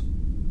Windows.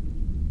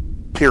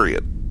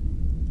 Period.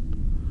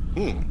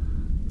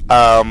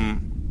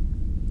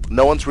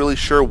 No one's really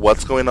sure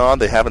what's going on.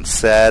 They haven't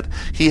said.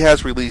 He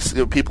has released...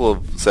 people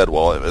have said,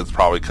 well, it's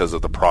probably because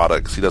of the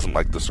products. He doesn't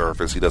like the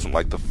Surface. He doesn't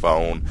like the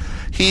phone.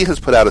 He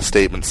has put out a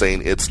statement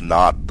saying it's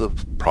not the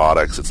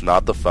products. It's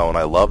not the phone.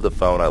 I love the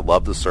phone. I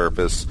love the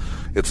Surface.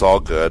 It's all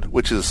good,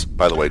 which is,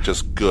 by the way,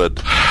 just good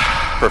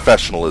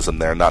professionalism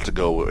there, not to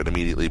go and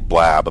immediately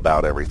blab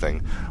about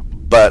everything.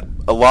 But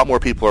a lot more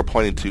people are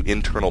pointing to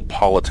internal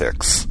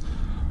politics.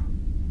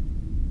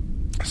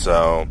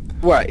 So...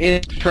 What,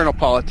 internal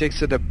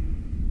politics at a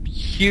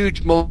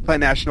huge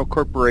multinational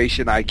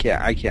corporation? I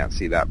can't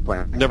see that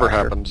plan. Never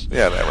happens.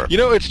 Yeah, never.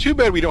 It's too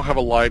bad we don't have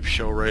a live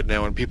show right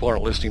now and people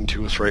aren't listening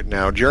to us right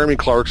now. Jeremy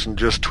Clarkson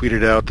just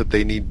tweeted out that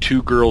they need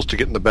 2 girls to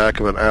get in the back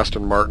of an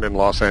Aston Martin in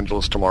Los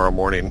Angeles tomorrow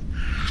morning.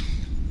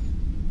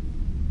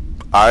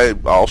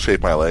 I'll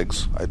shake my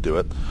legs. I'd do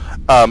it.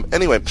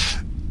 Anyway,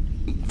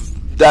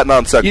 that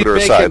non sequitur You'd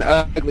make aside.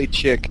 an ugly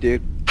chick,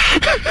 dude.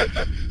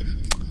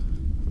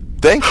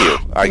 Thank you,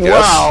 I guess.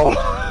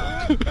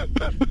 Wow.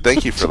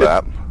 Thank you for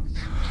that.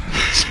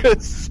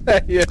 Just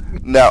saying.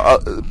 Now,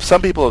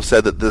 some people have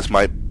said that this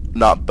might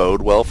not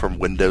bode well from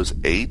Windows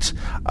 8.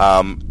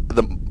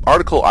 The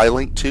article I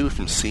linked to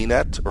from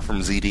CNET, or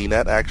from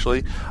ZDNet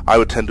actually, I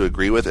would tend to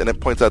agree with, and it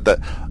points out that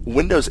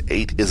Windows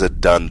 8 is a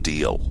done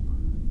deal.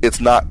 It's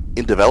not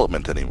in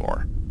development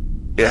anymore.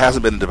 It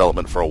hasn't been in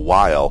development for a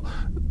while.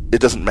 It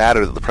doesn't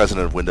matter that the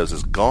president of Windows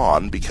is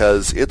gone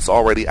because it's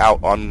already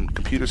out on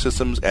computer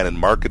systems and in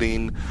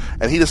marketing,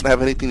 and he doesn't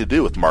have anything to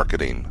do with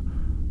marketing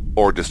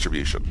or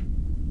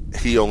distribution.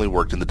 He only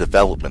worked in the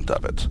development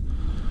of it.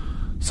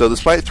 So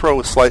this might throw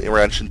a slight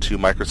wrench into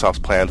Microsoft's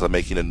plans on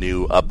making a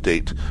new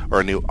update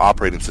or a new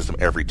operating system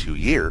every 2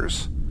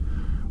 years,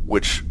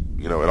 which,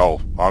 in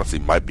all honesty,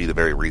 might be the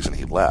very reason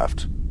he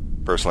left.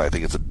 Personally, I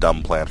think it's a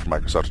dumb plan for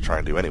Microsoft to try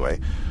and do anyway.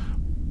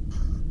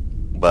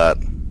 But,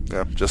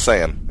 just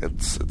saying.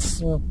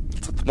 It's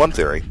one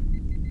theory.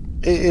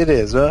 It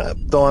is,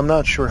 though I'm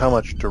not sure how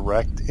much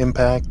direct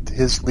impact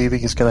his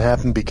leaving is going to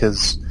happen,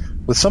 because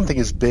with something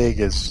as big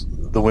as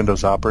the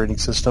Windows operating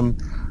system,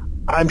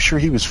 I'm sure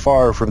he was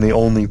far from the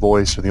only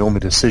voice or the only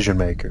decision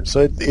maker.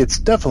 So it's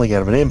definitely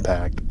going to have an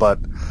impact, but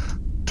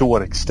to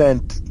what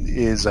extent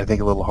is, I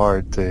think, a little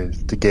hard to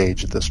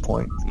gauge at this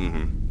point.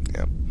 Mm-hmm.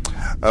 Yeah.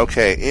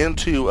 Okay,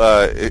 into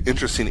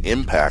interesting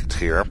impact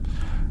here.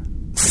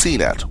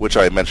 CNET, which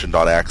I mentioned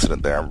on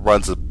accident there,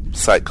 runs a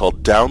site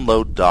called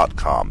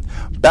Download.com.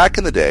 Back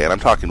in the day, and I'm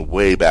talking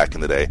way back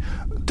in the day,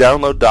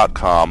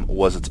 Download.com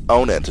was its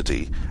own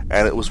entity,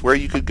 and it was where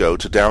you could go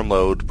to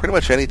download pretty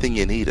much anything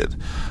you needed.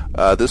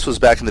 This was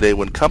back in the day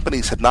when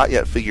companies had not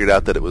yet figured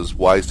out that it was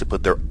wise to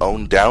put their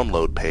own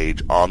download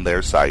page on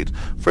their site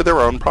for their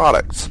own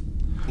products.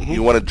 Mm-hmm.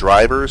 You wanted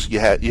drivers, you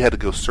had to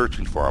go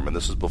searching for them, and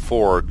this is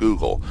before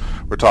Google.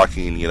 We're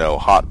talking,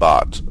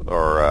 Hotbot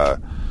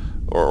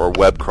or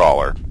web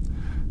crawler.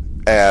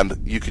 And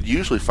you could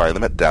usually find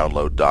them at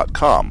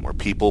Download.com, where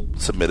people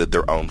submitted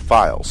their own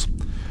files.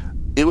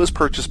 It was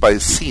purchased by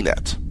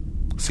CNET.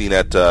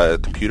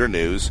 CNET Computer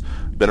News,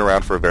 been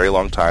around for a very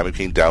long time. It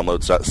became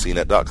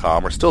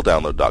downloads.cnet.com, or still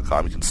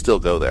download.com. You can still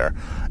go there.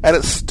 And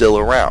it's still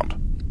around.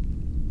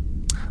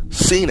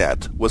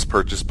 CNET was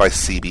purchased by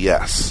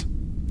CBS.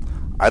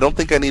 I don't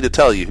think I need to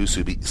tell you who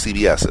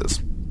CBS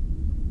is.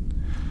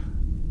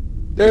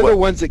 They're the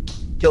ones that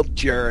killed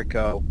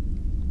Jericho.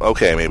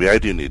 Okay, maybe I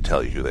do need to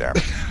tell you who they are.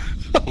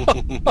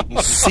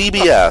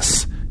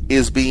 CBS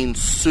is being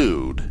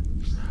sued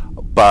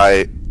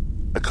by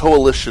a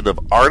coalition of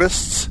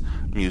artists,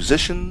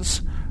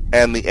 musicians,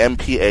 and the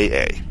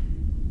MPAA.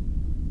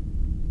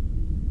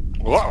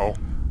 Wow.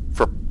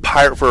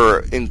 For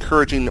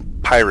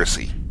encouraging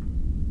piracy.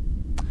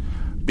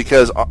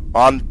 Because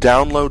on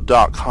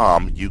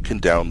Download.com, you can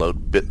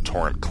download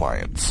BitTorrent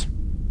clients.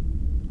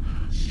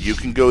 You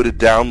can go to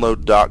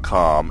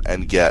Download.com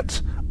and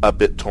get a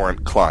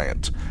BitTorrent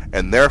client,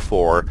 and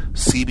therefore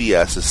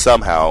CBS is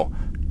somehow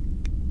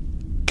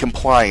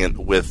compliant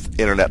with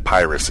internet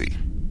piracy.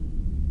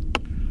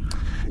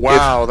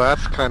 Wow,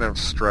 that's kind of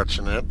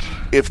stretching it.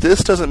 If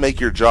this doesn't make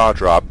your jaw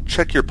drop,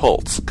 check your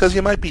pulse, because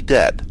you might be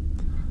dead.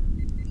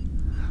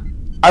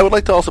 I would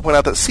like to also point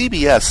out that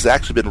CBS has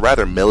actually been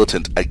rather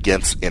militant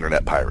against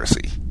internet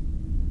piracy.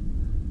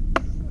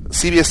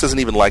 CBS doesn't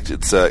even like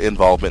its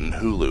involvement in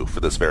Hulu for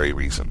this very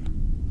reason.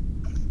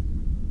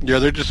 Yeah,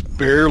 they're just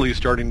barely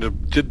starting to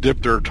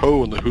dip their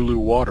toe in the Hulu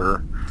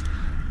water.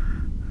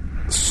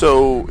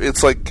 So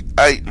it's like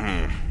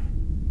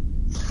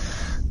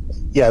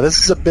Yeah,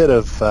 this is a bit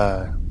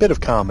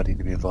of comedy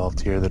to be involved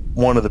here. That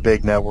one of the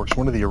big networks,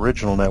 one of the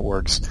original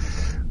networks,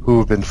 who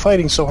have been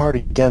fighting so hard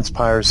against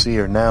piracy,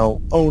 are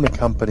now own a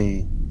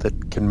company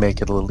that can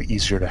make it a little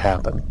easier to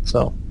happen.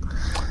 So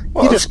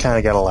you just kind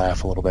of got to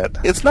laugh a little bit.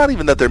 It's not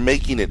even that they're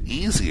making it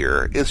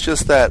easier. It's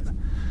just that,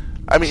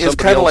 it's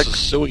kind of like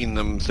suing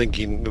them,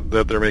 thinking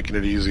that they're making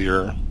it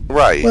easier.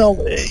 Right. Well,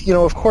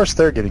 of course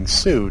they're getting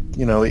sued.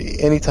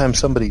 Anytime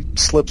somebody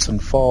slips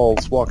and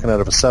falls walking out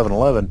of a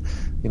 7-Eleven,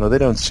 they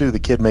don't sue the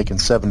kid making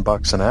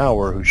 $7 an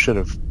hour who should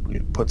have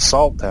put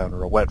salt down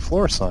or a wet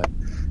floor sign.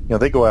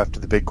 They go after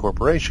the big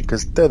corporation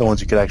because they're the ones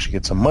you could actually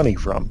get some money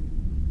from.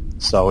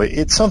 So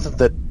it's something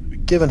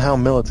that, given how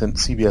militant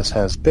CBS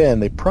has been,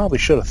 they probably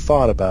should have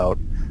thought about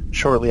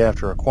shortly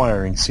after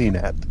acquiring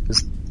CNET.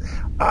 Because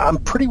I'm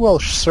pretty well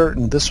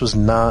certain this was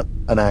not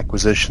an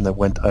acquisition that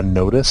went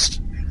unnoticed.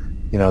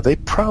 They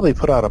probably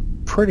put out a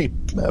pretty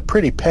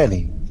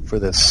penny for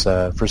this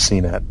for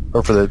CNET,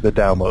 or for the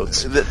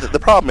downloads. The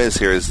problem is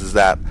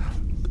that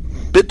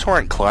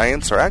BitTorrent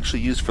clients are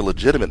actually used for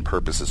legitimate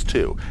purposes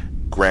too.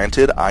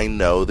 Granted, I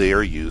know they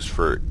are used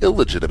for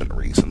illegitimate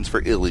reasons, for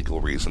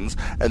illegal reasons,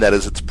 and that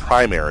is its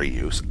primary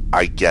use.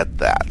 I get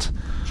that.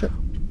 Sure.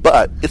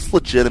 But it's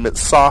legitimate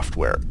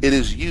software. It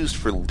is used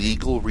for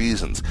legal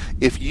reasons.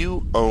 If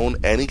you own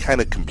any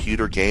kind of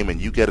computer game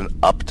and you get an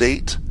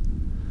update,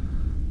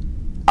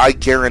 I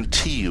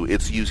guarantee you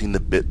it's using the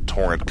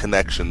BitTorrent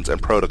connections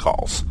and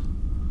protocols.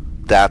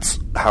 That's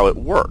how it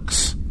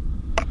works.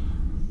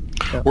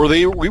 Yeah. Or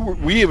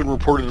we even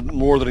reported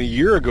more than a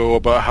year ago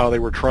about how they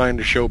were trying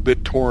to show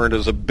BitTorrent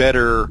as a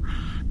better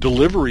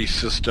delivery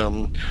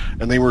system,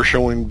 and they were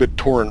showing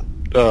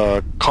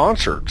BitTorrent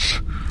concerts.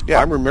 Yeah.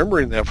 I'm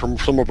remembering that from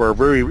some of our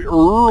very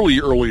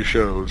early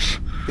shows.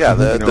 Yeah,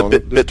 the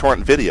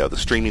BitTorrent video, the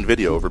streaming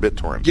video over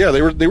BitTorrent. Yeah,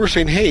 they were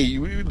saying, hey,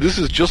 this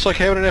is just like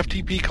having an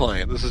FTP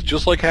client. This is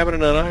just like having an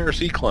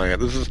IRC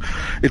client.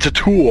 It's a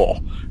tool,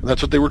 and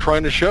that's what they were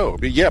trying to show.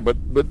 But yeah, but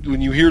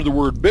when you hear the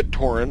word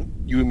BitTorrent,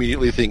 you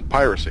immediately think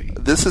piracy.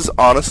 This is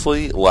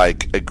honestly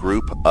like a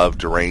group of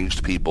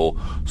deranged people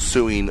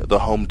suing the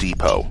Home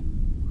Depot.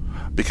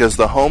 Because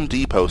the Home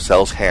Depot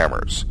sells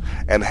hammers,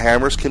 and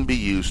hammers can be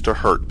used to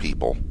hurt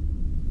people.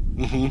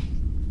 Mm-hmm.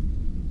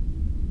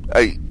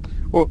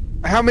 Well,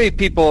 how many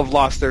people have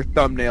lost their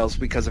thumbnails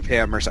because of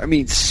hammers? I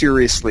mean,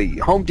 seriously.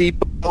 Home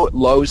Depot,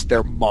 Lowe's,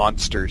 they're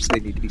monsters. They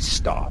need to be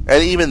stopped.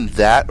 And even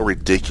that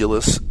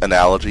ridiculous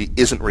analogy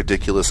isn't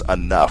ridiculous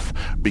enough,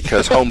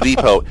 because Home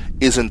Depot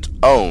isn't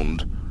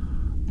owned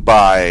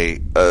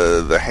by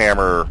the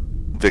Hammer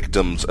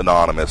Victims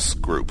Anonymous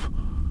group.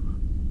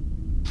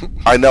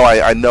 I know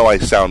I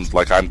sound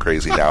like I'm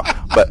crazy now,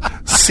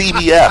 but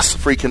CBS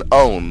freaking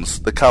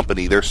owns the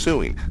company they're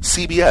suing.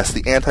 CBS,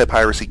 the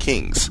anti-piracy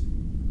kings.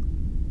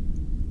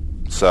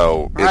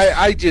 So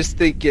I just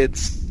think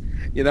it's,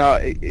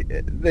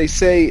 they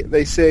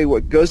say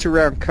what goes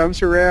around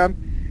comes around.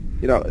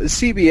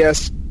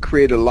 CBS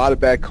created a lot of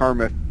bad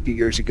karma a few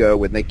years ago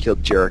when they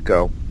killed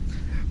Jericho,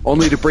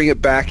 only to bring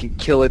it back and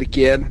kill it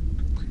again.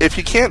 If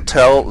you can't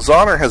tell,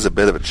 Zahner has a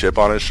bit of a chip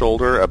on his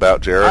shoulder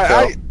about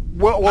Jericho.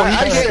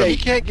 He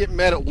can't get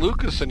mad at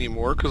Lucas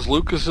anymore because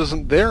Lucas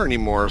isn't there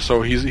anymore.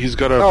 So he's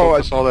got to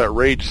focus all that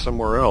rage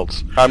somewhere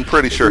else. I'm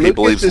pretty sure he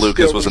believes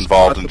Lucas was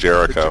involved in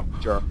Jericho.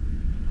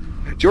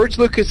 George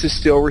Lucas is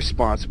still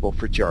responsible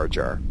for Jar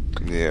Jar.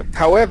 Yeah.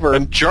 However,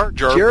 and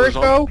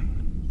Jericho.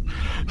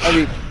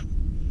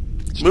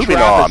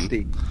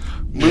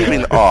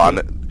 Moving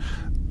on.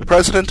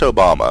 President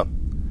Obama,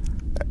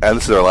 and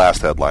this is our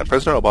last headline.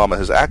 President Obama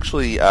has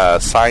actually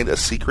signed a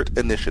secret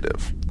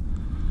initiative.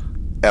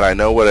 And I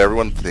know what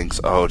everyone thinks.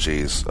 Oh,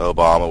 geez,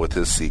 Obama with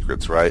his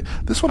secrets, right?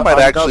 This one might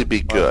actually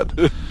be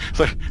good.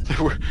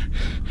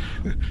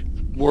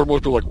 More and more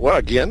people are like, what,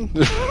 again?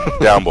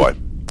 Down, boy.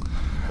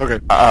 Okay.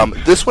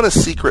 This one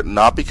is secret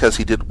not because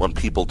he didn't want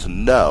people to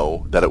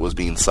know that it was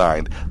being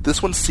signed.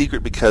 This one's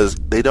secret because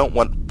they don't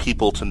want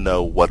people to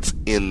know what's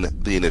in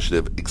the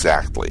initiative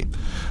exactly.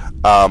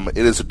 It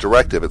is a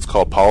directive. It's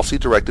called Policy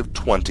Directive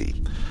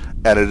 20.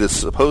 And it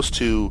is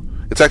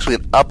it's actually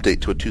an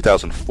update to a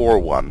 2004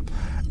 one.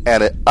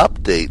 And it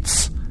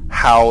updates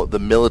how the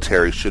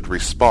military should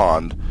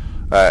respond.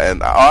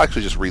 And I'll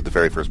actually just read the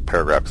very first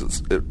paragraph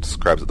because it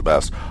describes it the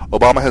best.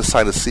 Obama has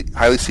signed a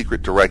highly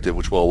secret directive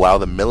which will allow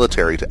the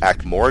military to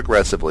act more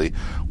aggressively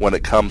when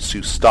it comes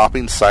to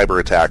stopping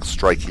cyber attacks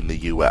striking the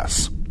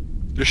U.S.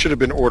 This should have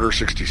been Order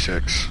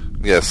 66.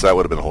 Yes, that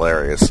would have been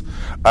hilarious.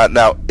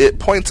 Now, it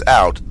points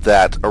out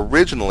that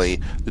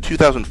originally the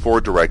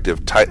 2004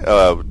 directive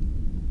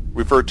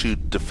referred to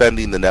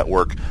defending the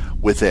network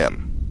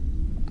within.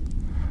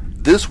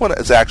 This one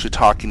is actually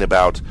talking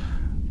about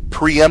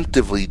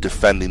preemptively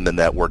defending the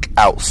network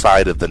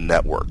outside of the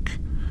network.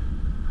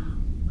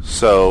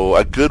 So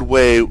a good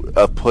way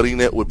of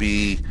putting it would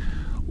be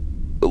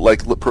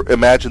like,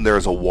 imagine there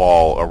is a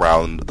wall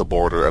around the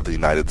border of the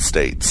United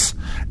States,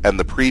 and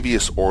the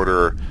previous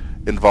order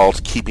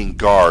involved keeping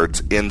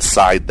guards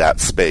inside that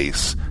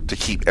space to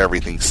keep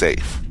everything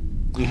safe.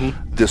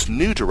 Mm-hmm. This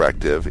new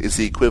directive is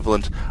the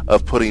equivalent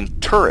of putting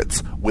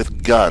turrets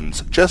with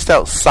guns just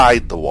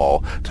outside the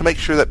wall to make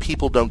sure that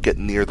people don't get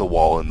near the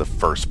wall in the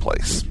first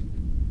place.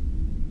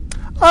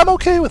 I'm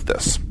okay with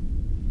this,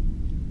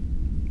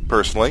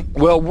 personally.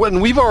 Well, when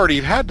we've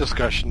already had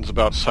discussions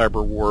about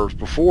cyber wars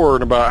before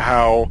and about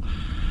how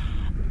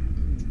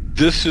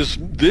this is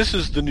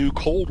the new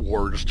Cold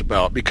War just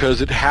about, because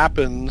it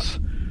happens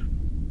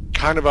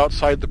kind of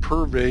outside the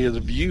purvey of the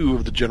view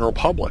of the general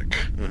public.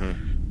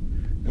 Mm-hmm.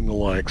 And the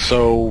like.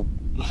 So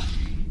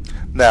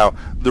now,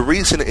 the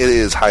reason it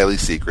is highly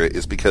secret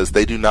is because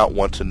they do not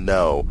want to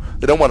know,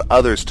 they don't want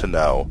others to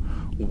know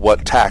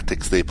what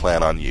tactics they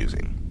plan on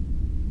using.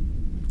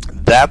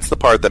 That's the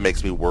part that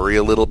makes me worry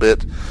a little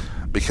bit,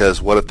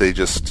 because what if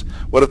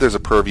there's a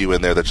purview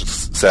in there that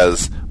just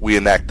says we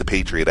enact the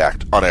Patriot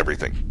Act on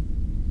everything?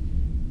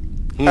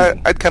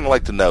 I'd kind of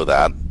like to know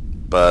that,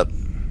 but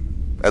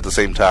at the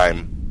same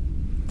time,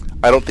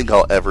 I don't think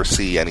I'll ever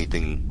see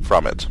anything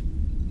from it.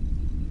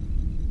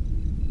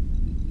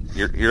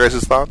 Your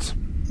guys' thoughts?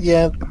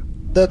 Yeah,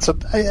 that's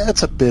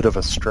a bit of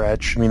a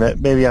stretch. I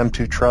mean, maybe I'm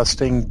too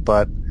trusting,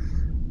 but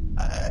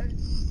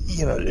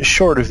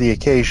short of the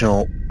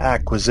occasional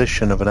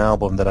acquisition of an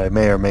album that I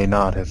may or may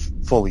not have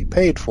fully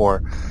paid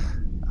for,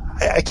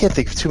 I can't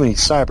think of too many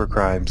cyber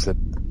crimes that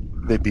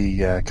they'd be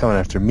coming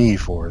after me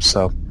for.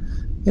 So,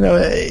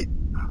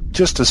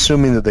 just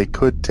assuming that they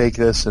could take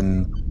this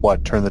and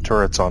turn the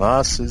turrets on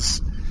us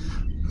is,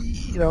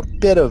 a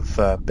bit of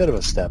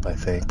a step, I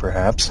think,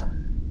 perhaps.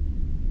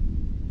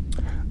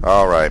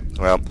 All right.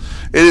 Well,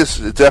 it's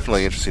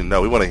definitely interesting to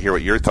know. We want to hear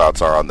what your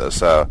thoughts are on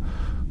this.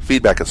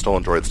 Feedback at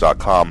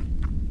stolendroids.com.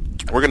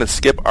 We're going to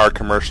skip our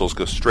commercials,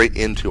 go straight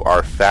into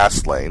our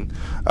fast lane.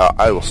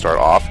 I will start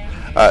off.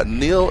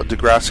 Neil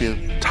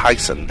deGrasse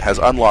Tyson has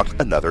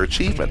unlocked another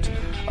achievement,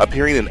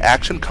 appearing in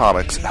Action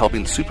Comics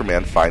helping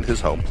Superman find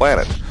his home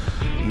planet.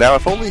 Now,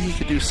 if only he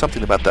could do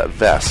something about that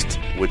vest,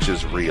 which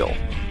is real.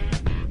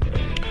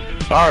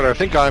 All right, I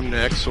think I'm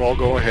next, so I'll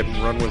go ahead and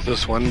run with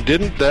this one.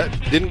 Didn't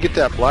get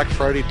that Black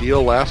Friday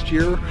deal last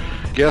year?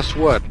 Guess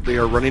what? They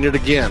are running it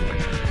again.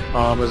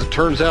 As it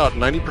turns out,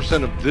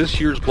 90% of this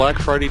year's Black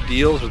Friday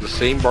deals are the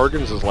same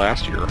bargains as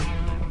last year.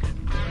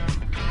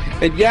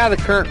 And yeah, the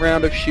current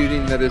round of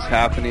shooting that is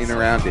happening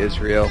around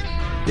Israel,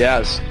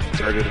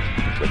 started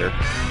on Twitter.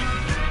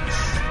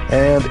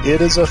 And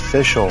it is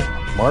official.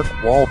 Mark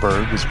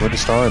Wahlberg is going to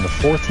star in the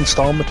 4th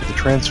installment of the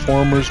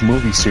Transformers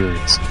movie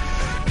series.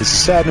 This is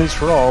sad news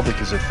for all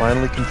because it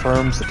finally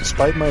confirms that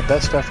despite my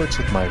best efforts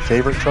with my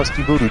favorite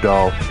trusty voodoo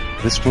doll,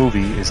 this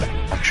movie is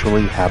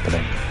actually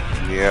happening.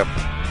 Yep.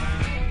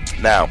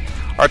 Now,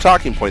 our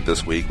talking point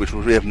this week, which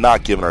we have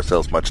not given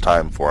ourselves much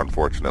time for,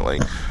 unfortunately,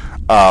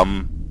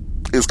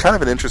 is kind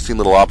of an interesting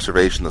little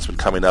observation that's been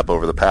coming up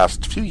over the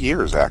past few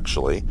years,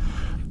 actually.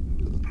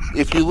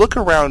 If you look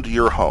around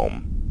your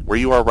home, where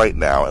you are right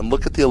now, and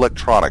look at the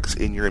electronics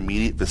in your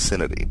immediate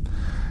vicinity,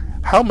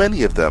 how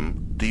many of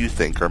them do you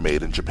think are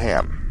made in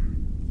Japan?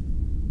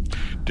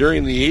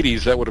 During the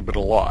 80s, that would have been a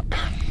lot.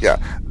 Yeah,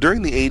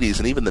 during the 80s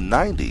and even the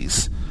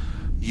 90s,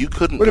 you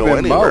couldn't Would have go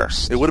been anywhere.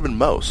 most. It would have been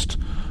most.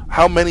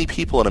 How many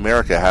people in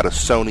America had a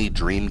Sony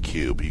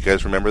Dreamcube? You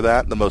guys remember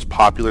that? The most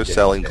popular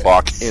selling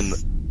clock in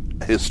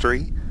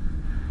history?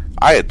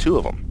 I had 2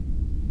 of them.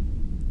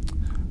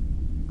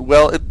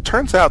 Well, it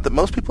turns out that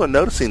most people are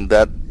noticing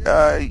that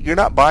you're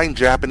not buying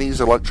Japanese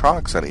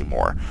electronics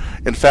anymore.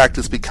 In fact,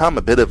 it's become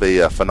a bit of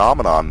a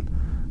phenomenon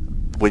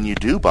when you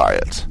do buy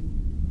it.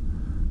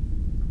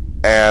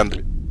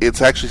 And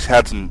it's actually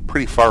had some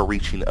pretty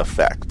far-reaching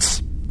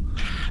effects.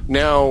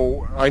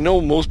 Now, I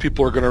know most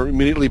people are going to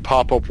immediately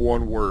pop up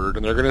one word,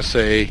 and they're going to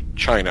say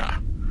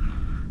China.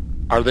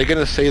 Are they going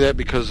to say that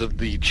because of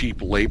the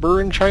cheap labor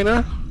in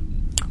China?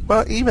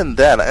 Well, even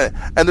then,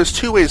 and there's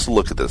 2 ways to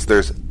look at this.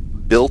 There's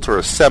built or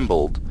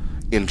assembled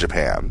in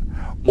Japan,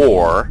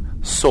 or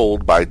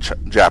sold by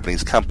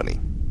Japanese company.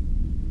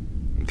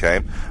 Okay?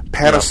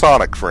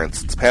 Panasonic, for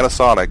instance.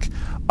 Panasonic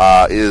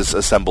is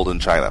assembled in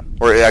China.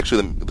 Or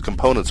actually, the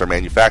components are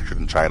manufactured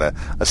in China,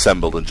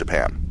 assembled in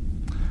Japan.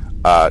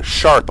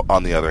 Sharp,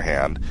 on the other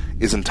hand,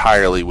 is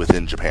entirely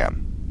within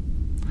Japan.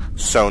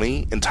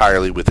 Sony,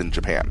 entirely within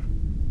Japan.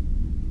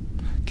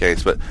 Okay,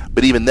 so,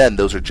 but even then,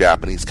 those are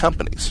Japanese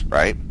companies,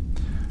 right?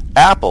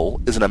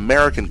 Apple is an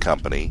American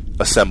company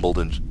assembled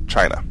in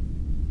China.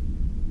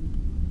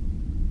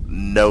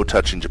 No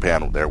touching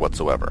Japan there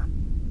whatsoever.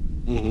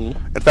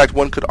 Mm-hmm. In fact,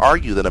 one could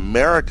argue that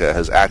America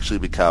has actually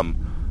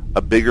become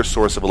a bigger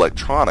source of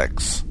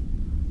electronics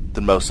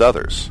than most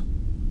others.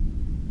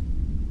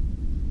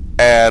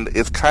 And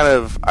it's kind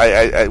of,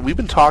 we've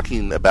been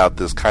talking about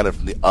this kind of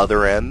from the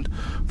other end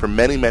for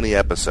many, many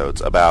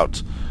episodes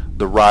about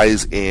the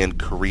rise in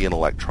Korean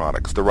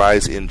electronics, the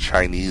rise in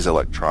Chinese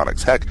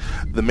electronics. Heck,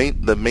 the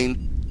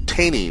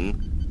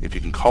maintaining, if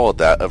you can call it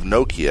that, of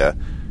Nokia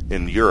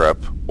in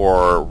Europe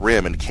or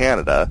RIM in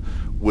Canada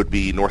would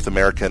be North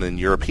American and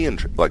European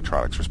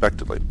electronics,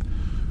 respectively.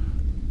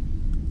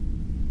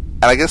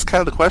 And I guess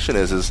kind of the question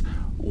is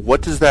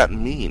what does that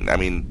mean? I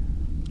mean,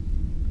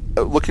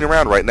 looking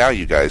around right now,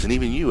 you guys, and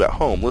even you at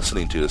home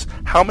listening to this,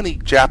 how many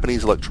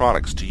Japanese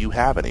electronics do you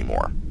have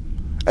anymore?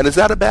 And is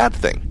that a bad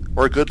thing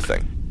or a good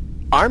thing?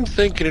 I'm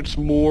thinking it's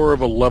more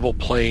of a level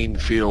playing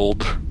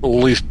field, at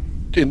least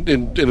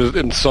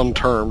in some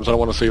terms. I don't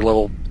want to say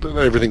level.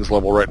 Everything's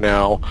level right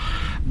now.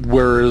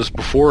 Whereas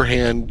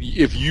beforehand,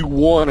 if you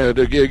wanted,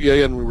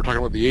 again, we were talking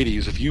about the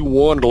 80s, if you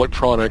wanted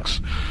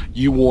electronics,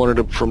 you wanted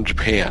it from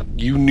Japan.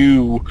 You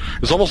knew,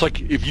 it's almost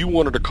like if you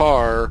wanted a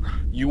car,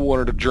 you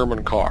wanted a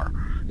German car.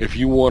 If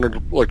you wanted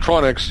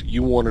electronics,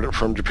 you wanted it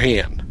from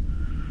Japan.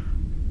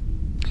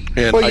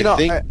 And Well,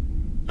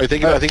 I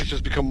think it's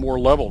just become more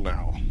level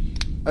now.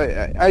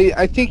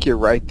 I think you're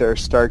right there,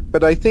 Stark,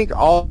 but I think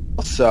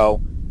also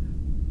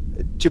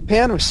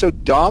Japan was so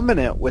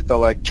dominant with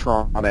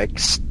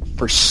electronics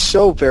for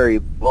so very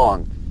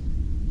long.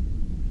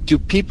 Do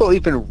people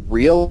even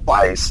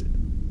realize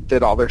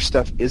that all their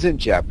stuff isn't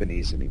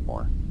Japanese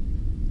anymore?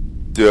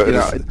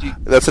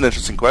 That's an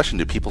interesting question.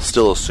 Do people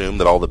still assume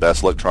that all the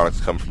best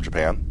electronics come from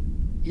Japan?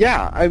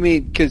 Yeah, I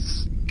mean,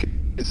 because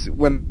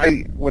when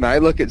I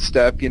look at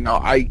stuff,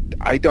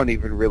 I don't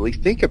even really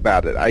think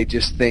about it. I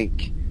just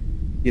think,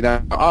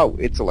 oh,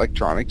 it's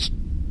electronics,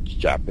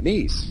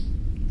 Japanese,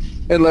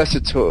 unless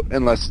it's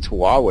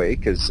Huawei,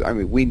 because I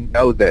mean we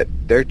know that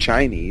they're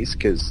Chinese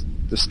because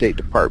the State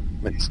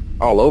Department's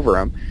all over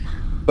them.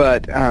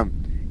 But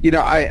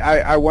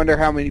I wonder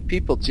how many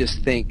people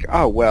just think,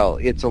 oh well,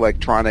 it's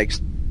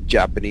electronics.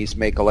 Japanese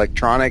make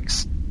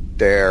electronics.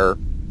 They're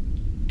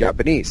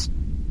Japanese,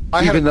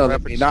 even though they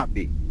may not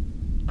be.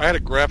 I had a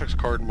graphics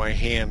card in my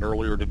hand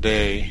earlier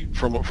today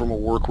from a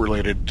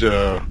work-related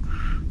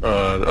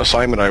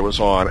assignment I was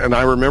on, and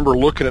I remember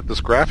looking at this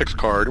graphics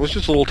card. It was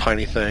just a little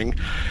tiny thing,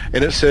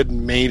 and it said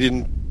 "Made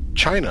in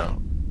China"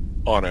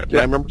 on it. Yeah. And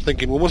I remember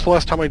thinking, when was the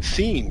last time I'd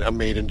seen a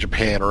 "Made in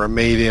Japan" or a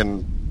 "Made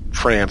in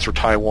France" or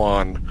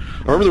Taiwan?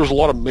 I remember there was a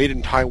lot of "Made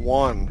in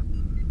Taiwan"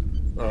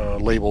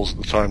 labels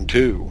at the time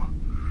too.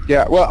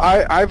 Yeah, well,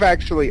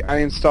 I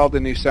installed a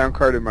new sound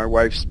card in my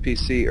wife's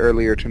PC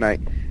earlier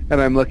tonight,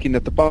 and I'm looking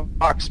at the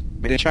box,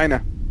 made in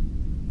China.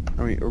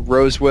 I mean,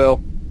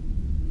 Rosewell.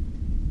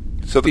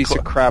 So piece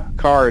of crap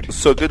card.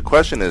 So a good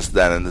question is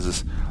then, and this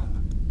is,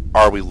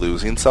 are we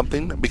losing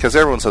something? Because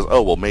everyone says,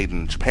 oh, well, made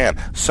in Japan.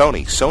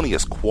 Sony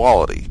is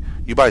quality.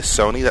 You buy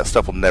Sony, that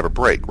stuff will never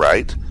break,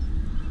 right?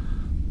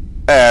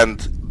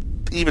 And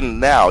even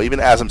now, even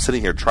as I'm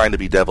sitting here trying to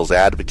be devil's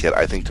advocate,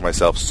 I think to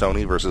myself,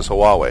 Sony versus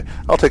Huawei.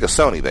 I'll take a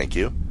Sony, thank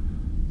you.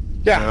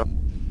 Yeah.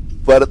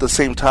 But at the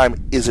same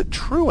time, is it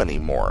true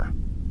anymore?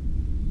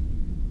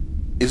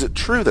 Is it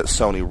true that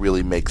Sony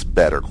really makes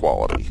better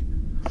quality?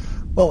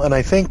 Well, and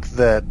I think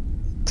that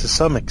to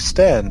some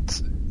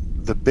extent,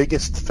 the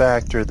biggest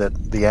factor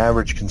that the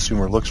average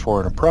consumer looks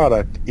for in a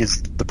product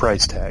is the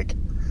price tag.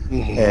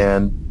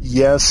 And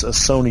yes, a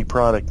Sony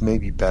product may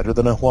be better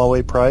than a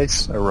Huawei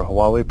price or a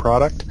Huawei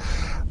product.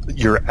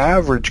 Your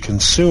average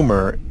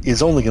consumer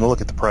is only going to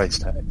look at the price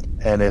tag.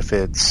 And if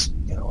it's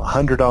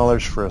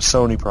 $100 for a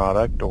Sony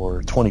product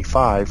or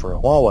 $25 for a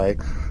Huawei,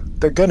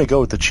 they're going to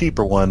go with the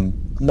cheaper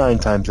one 9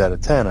 times out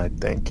of 10, I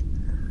think.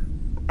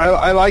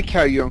 I like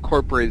how you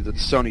incorporated the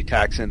Sony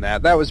tax in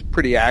that. That was a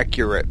pretty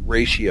accurate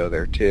ratio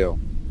there, too.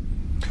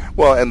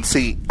 Well, and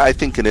see, I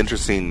think an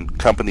interesting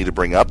company to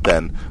bring up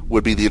then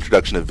would be the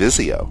introduction of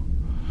Vizio.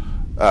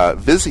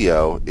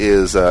 Vizio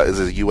is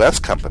a U.S.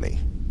 company.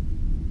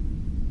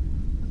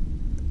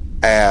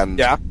 And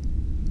yeah.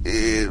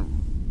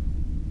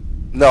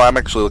 No, I'm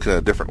actually looking at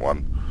a different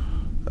one.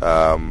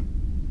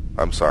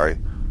 I'm sorry.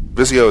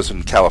 Vizio is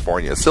in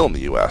California. It's still in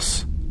the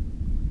U.S.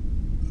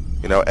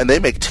 And they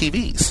make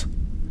TVs.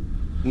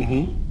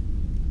 Mm-hmm.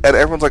 And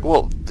everyone's like,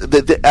 well,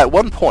 at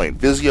one point,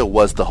 Vizio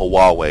was the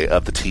Huawei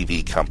of the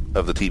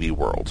TV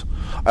world.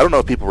 I don't know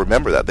if people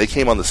remember that. They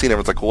came on the scene.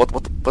 Everyone's like, well,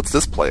 what's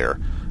this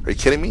player? Are you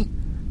kidding me?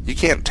 You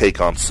can't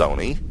take on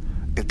Sony.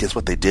 And guess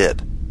what they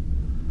did?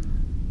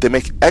 They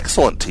make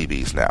excellent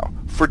TVs now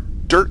for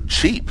dirt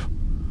cheap.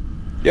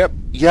 Yep.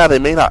 Yeah, they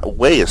may not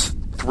weigh as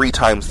 3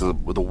 times the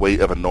weight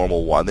of a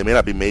normal one. They may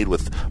not be made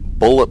with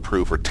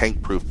bulletproof or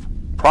tank-proof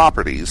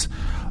properties,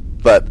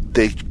 but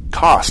they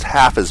cost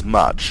half as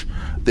much.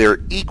 They're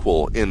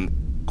equal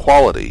in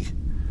quality,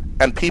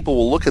 and people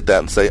will look at that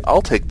and say,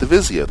 I'll take the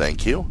Vizio,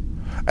 thank you.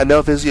 And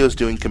now Vizio's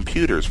doing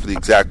computers for the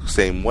exact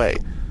same way.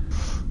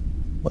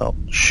 Well,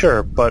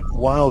 sure, but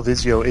while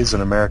Vizio is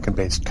an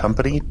American-based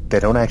company, they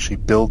don't actually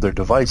build their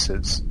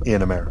devices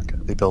in America.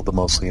 They build them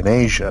mostly in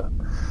Asia.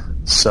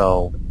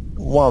 So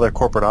while their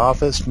corporate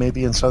office may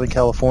be in Southern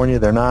California,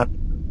 they're not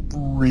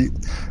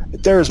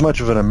they're as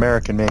much of an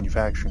American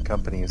manufacturing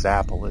company as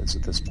Apple is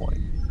at this point.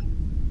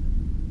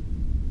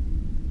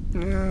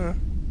 Yeah.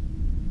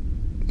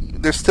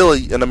 They're still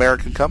an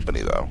American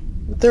company, though.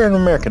 They're an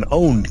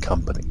American-owned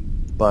company,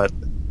 but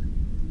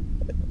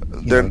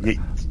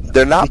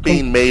they're not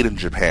being made in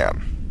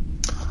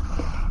Japan.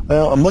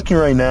 Well, I'm looking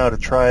right now to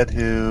try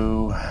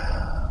to...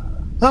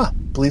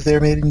 believe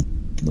they're made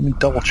in... Let me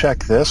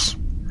double-check this.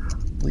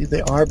 I believe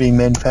they are being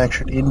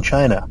manufactured in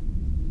China.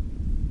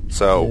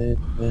 So...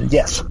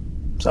 yes.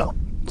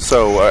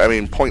 So, I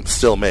mean, point's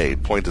still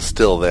made. Point is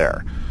still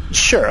there.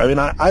 Sure. I mean,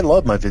 I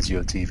love my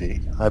Vizio TV.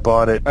 I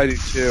bought it I do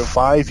too.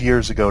 5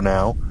 years ago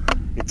now.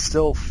 It's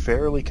still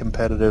fairly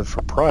competitive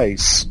for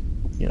price,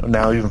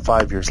 now even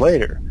 5 years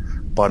later.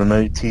 Bought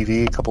another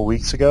TV a couple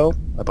weeks ago.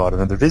 I bought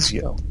another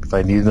Vizio. If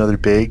I need another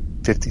big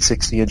 50,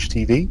 60-inch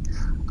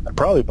TV, I'd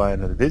probably buy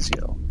another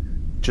Vizio.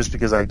 Just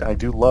because I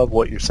do love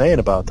what you're saying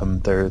about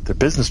them. Their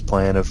business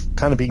plan of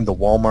kind of being the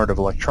Walmart of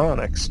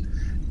electronics.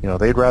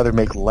 They'd rather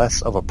make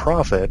less of a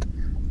profit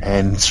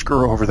and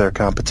screw over their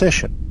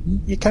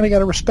competition. You kind of got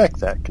to respect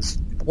that because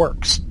it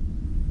works.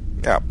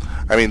 Yeah.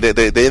 I mean,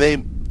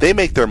 they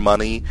make their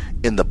money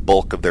in the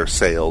bulk of their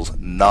sales,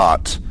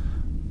 not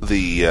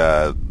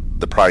the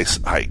price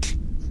hike.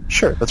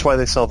 Sure, that's why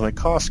they sell them at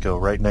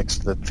Costco right next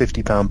to the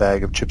 50-pound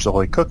bag of Chips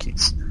Ahoy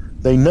cookies.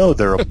 They know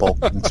they're a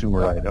bulk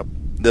consumer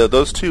item.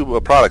 Those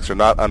two products are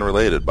not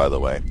unrelated, by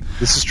the way.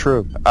 This is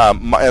true.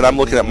 And I'm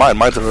looking at mine.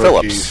 Mine's a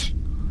Philips.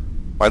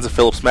 Mine's a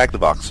Philips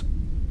Magnavox.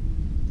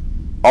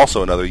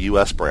 Also another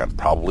U.S. brand,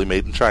 probably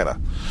made in China.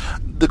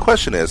 The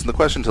question is, and the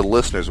question to the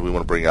listeners we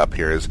want to bring up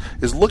here is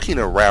looking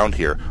around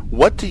here,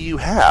 what do you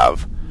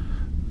have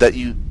that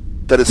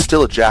is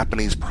still a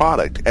Japanese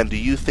product, and do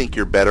you think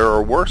you're better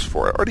or worse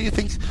for it? Or do you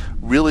think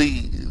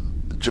really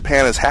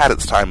Japan has had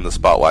its time in the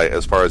spotlight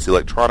as far as the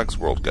electronics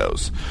world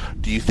goes?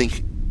 Do you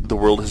think the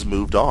world has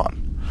moved on?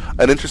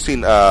 An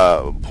interesting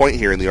point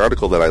here in the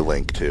article that I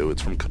linked to,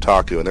 it's from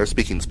Kotaku, and they're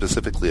speaking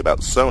specifically about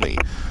Sony,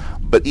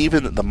 but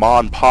even the ma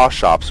and pa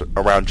shops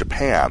around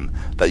Japan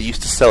that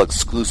used to sell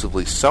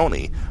exclusively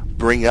Sony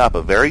bring up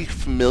a very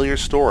familiar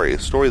story, a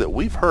story that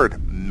we've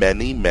heard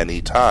many,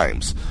 many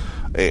times.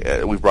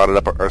 We've brought it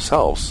up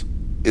ourselves,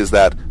 is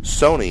that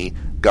Sony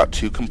got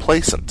too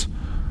complacent,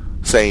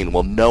 saying,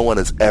 well, no one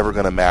is ever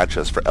going to match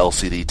us for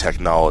LCD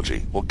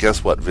technology. Well,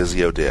 guess what?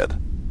 Vizio did.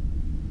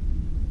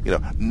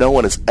 No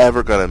one is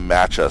ever going to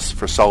match us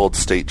for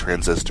solid-state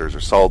transistors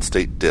or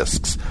solid-state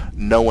discs.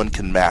 No one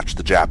can match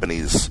the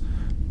Japanese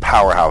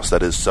powerhouse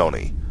that is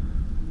Sony.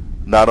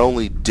 Not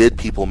only did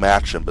people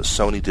match them, but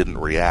Sony didn't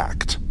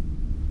react.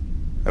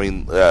 I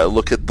mean,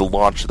 look at the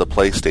launch of the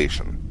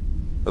PlayStation.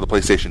 Or the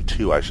PlayStation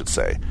 2, I should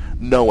say.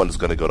 No one's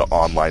going to go to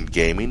online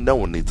gaming. No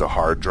one needs a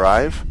hard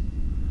drive.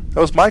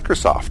 That was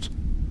Microsoft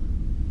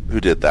who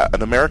did that,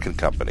 an American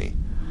company.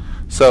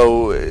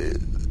 So,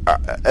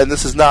 and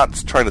this is not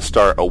trying to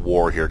start a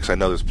war here, because I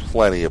know there's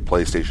plenty of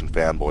PlayStation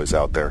fanboys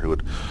out there who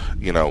would,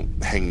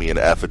 hang me in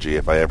effigy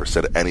if I ever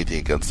said anything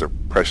against their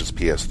precious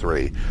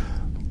PS3.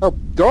 Oh,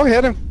 go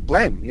ahead and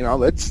blame.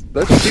 Let's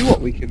see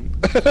what we can.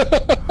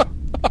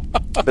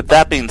 But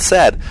that being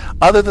said,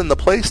 other than the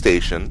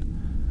PlayStation,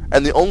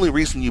 and the only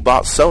reason you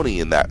bought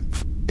Sony in that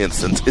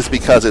instance is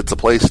because it's a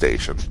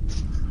PlayStation.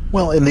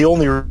 Well, and the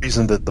only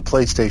reason that the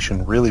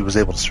PlayStation really was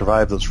able to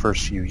survive those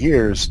first few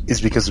years is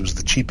because it was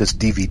the cheapest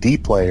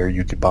DVD player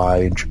you could buy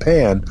in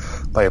Japan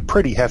by a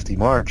pretty hefty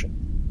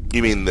margin.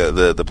 You mean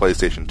the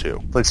PlayStation 2?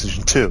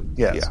 PlayStation 2,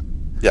 yes.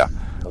 Yeah.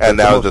 And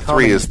now the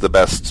 3 is the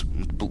best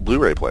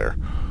Blu-ray player.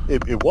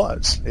 It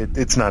was.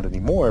 It's not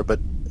anymore, but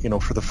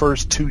for the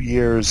first 2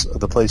 years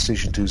of the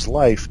PlayStation 2's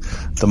life,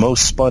 the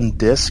most spun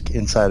disc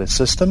inside a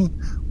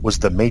system was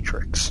The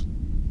Matrix.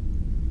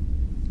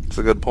 It's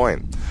a good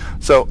point.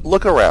 So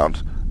look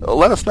around.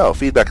 Let us know.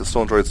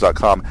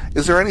 Feedback@StolenDroids.com.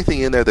 Is there anything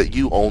in there that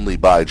you only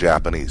buy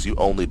Japanese? You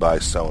only buy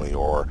Sony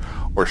or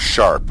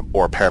Sharp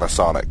or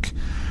Panasonic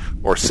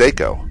or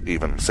Seiko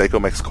even. Seiko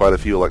makes quite a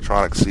few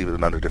electronics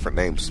even under different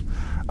names.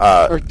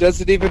 Or does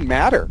it even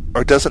matter?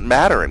 Or does it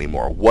matter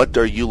anymore? What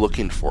are you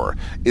looking for?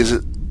 Is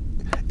it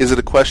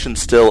a question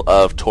still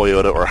of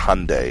Toyota or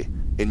Hyundai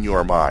in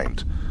your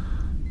mind?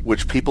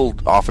 Which people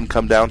often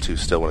come down to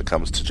still when it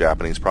comes to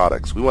Japanese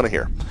products. We want to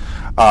hear.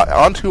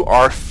 On to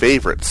our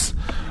favorites.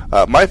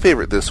 My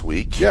favorite this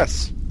week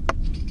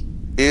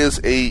is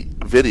a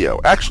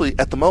video. Actually,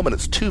 at the moment,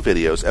 it's 2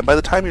 videos, and by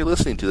the time you're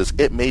listening to this,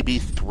 it may be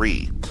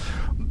 3.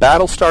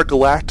 Battlestar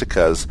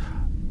Galactica's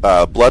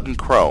Blood and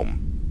Chrome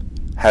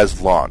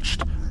has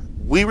launched.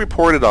 We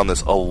reported on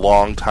this a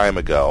long time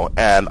ago,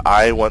 and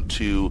I want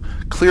to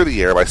clear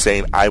the air by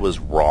saying I was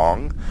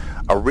wrong.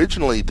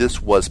 Originally,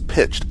 this was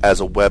pitched as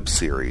a web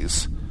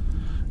series.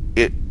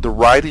 The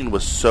writing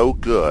was so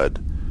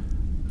good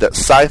that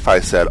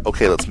Sci-Fi said,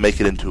 okay, let's make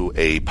it into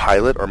a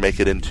pilot or make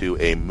it into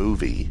a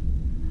movie.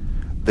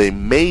 They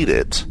made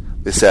it.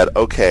 They said,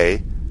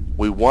 okay,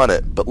 we want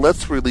it, but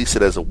let's release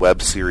it as a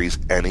web series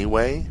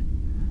anyway,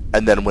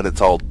 and then when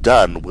it's all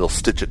done, we'll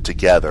stitch it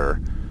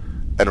together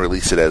and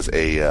release it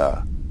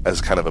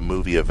as kind of a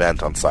movie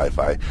event on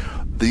Sci-Fi.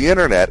 The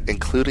internet,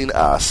 including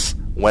us,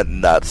 went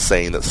nuts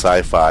saying that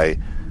Sci-Fi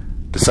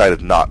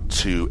decided not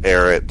to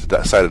air it,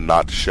 decided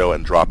not to show it,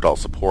 and dropped all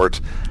support.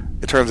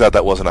 It turns out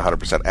that wasn't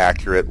 100%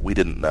 accurate. We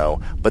didn't know,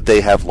 but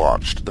they have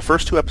launched. The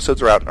first 2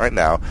 episodes are out right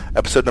now.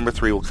 Episode number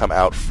 3 will come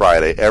out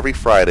Friday. Every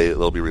Friday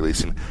they'll be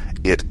releasing.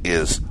 It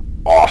is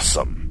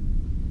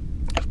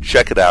awesome.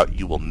 Check it out.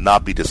 You will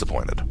not be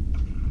disappointed.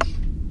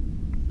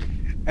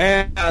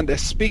 And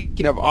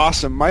speaking of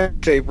awesome, my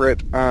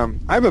favorite,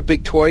 I'm a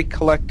big toy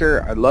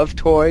collector. I love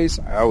toys.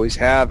 I always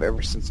have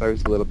ever since I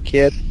was a little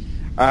kid.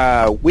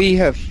 We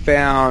have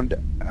found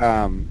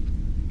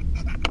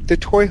the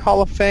Toy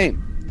Hall of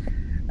Fame.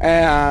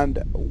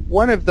 And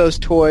one of those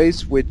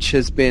toys, which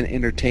has been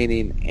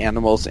entertaining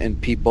animals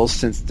and people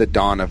since the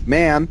dawn of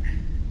man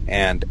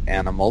and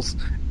animals,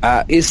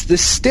 is the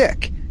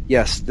stick.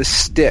 Yes, the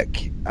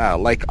stick,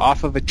 like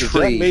off of a tree. Is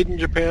that made in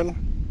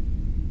Japan?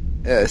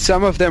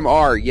 Some of them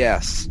are,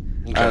 yes.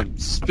 Okay.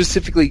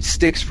 Specifically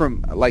sticks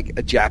from, like,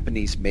 a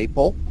Japanese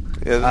maple.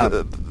 Yeah,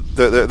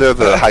 they're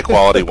the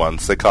high-quality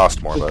ones. They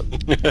cost more, but...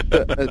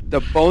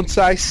 the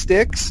bonsai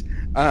sticks.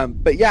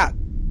 But, yeah,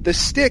 the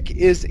stick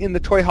is in the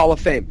Toy Hall of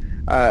Fame.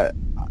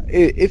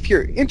 If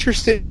you're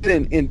interested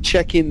in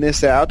checking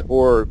this out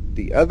or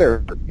the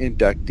other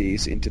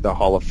inductees into the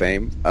Hall of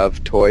Fame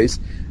of toys,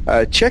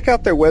 check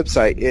out their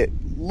website. It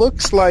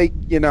looks like,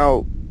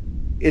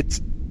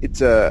 it's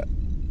a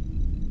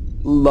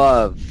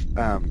love,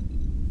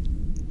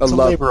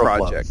 love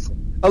project.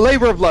 A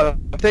labor of love.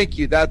 Thank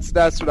you. That's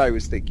what I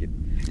was thinking.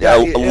 Yeah,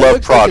 a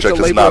love project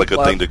is not a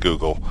good thing to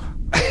Google.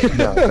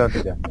 No, don't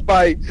do that.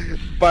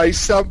 By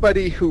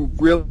somebody who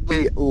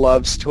really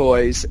loves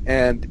toys,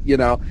 and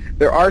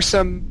there are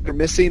some that are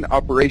missing.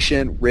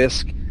 Operation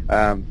Risk.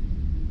 There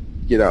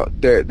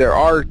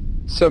are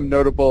some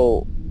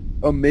notable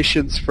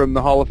omissions from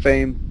the Hall of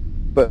Fame,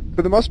 but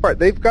for the most part,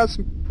 they've got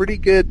some pretty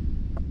good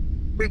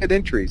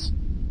entries.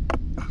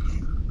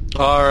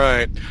 All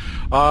right.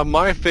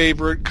 My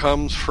favorite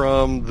comes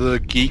from the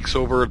geeks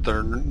over at the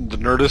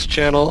Nerdist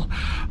channel.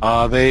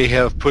 They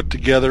have put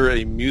together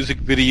a music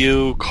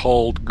video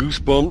called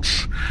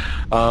Goosebumps,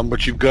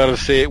 but you've got to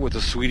say it with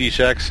a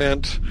Swedish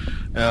accent.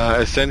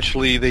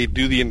 Essentially, they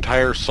do the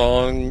entire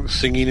song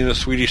singing in a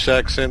Swedish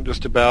accent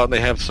just about, and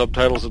they have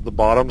subtitles at the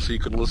bottom so you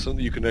can listen.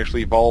 You can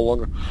actually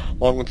follow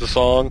along with the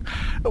song.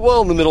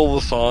 Well, in the middle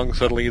of the song,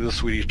 suddenly the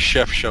Swedish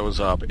chef shows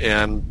up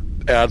and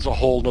adds a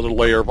whole other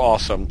layer of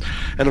awesome.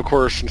 And of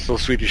course, since the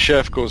Swedish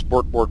chef goes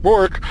bork, bork,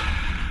 bork,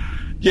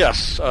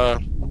 yes,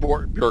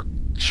 Björk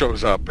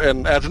shows up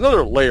and adds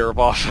another layer of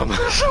awesome.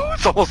 So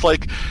it's almost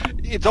like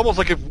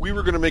if we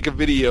were going to make a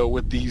video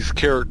with these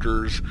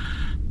characters,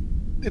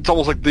 it's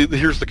almost like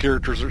here's the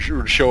characters that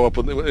should show up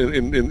in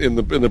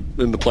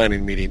the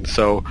planning meeting.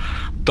 So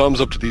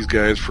thumbs up to these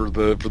guys for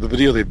the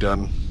video they've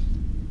done.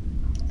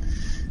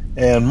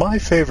 And my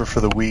favorite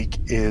for the week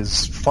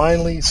is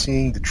finally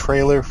seeing the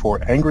trailer for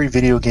Angry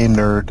Video Game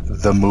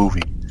Nerd, the movie.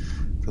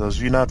 For those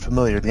of you not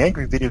familiar, the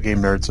Angry Video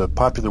Game Nerd is a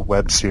popular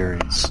web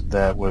series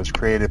that was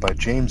created by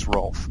James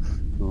Rolfe,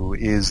 who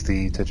is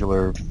the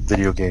titular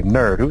video game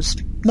nerd, who's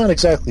not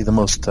exactly the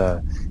most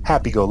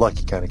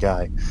happy-go-lucky kind of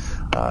guy.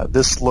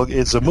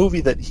 It's a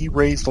movie that he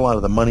raised a lot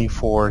of the money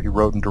for, he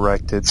wrote and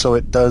directed, so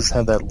it does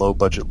have that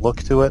low-budget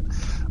look to it.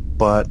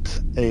 but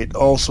it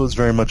also is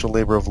very much a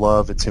labor of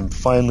love. It's him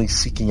finally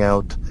seeking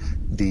out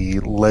the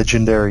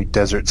legendary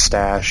desert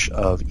stash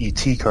of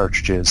ET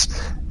cartridges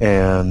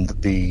and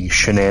the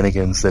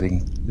shenanigans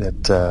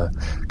that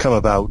come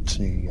about.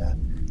 He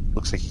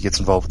looks like he gets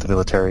involved with the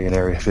military in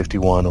Area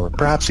 51 or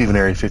perhaps even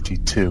Area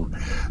 52.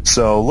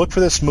 So look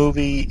for this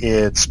movie.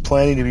 It's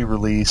planning to be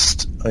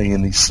released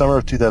in the summer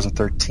of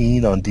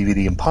 2013 on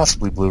DVD and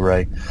possibly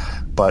Blu-ray.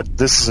 But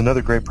this is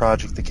another great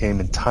project that came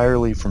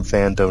entirely from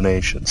fan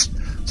donations.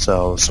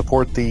 So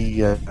support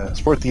the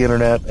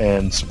internet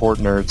and support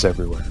nerds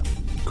everywhere.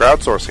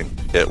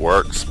 Crowdsourcing. It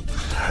works.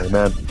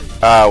 Amen.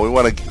 We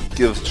want to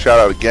give a shout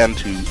out again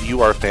to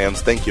you, our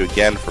fans. Thank you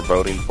again for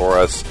voting for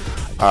us.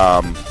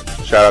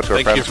 Shout out to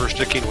our friends. Thank you for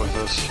sticking with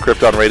us.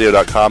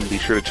 KryptonRadio.com. Be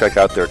sure to check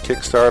out their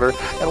Kickstarter.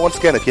 And once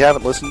again, if you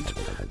haven't listened,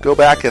 go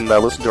back and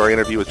listen to our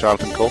interview with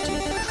Jonathan Coulton.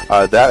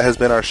 That has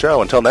been our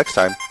show. Until next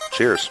time,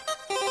 cheers.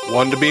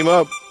 One to beam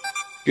up.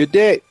 Good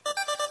day.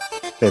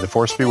 May the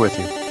Force be with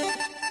you.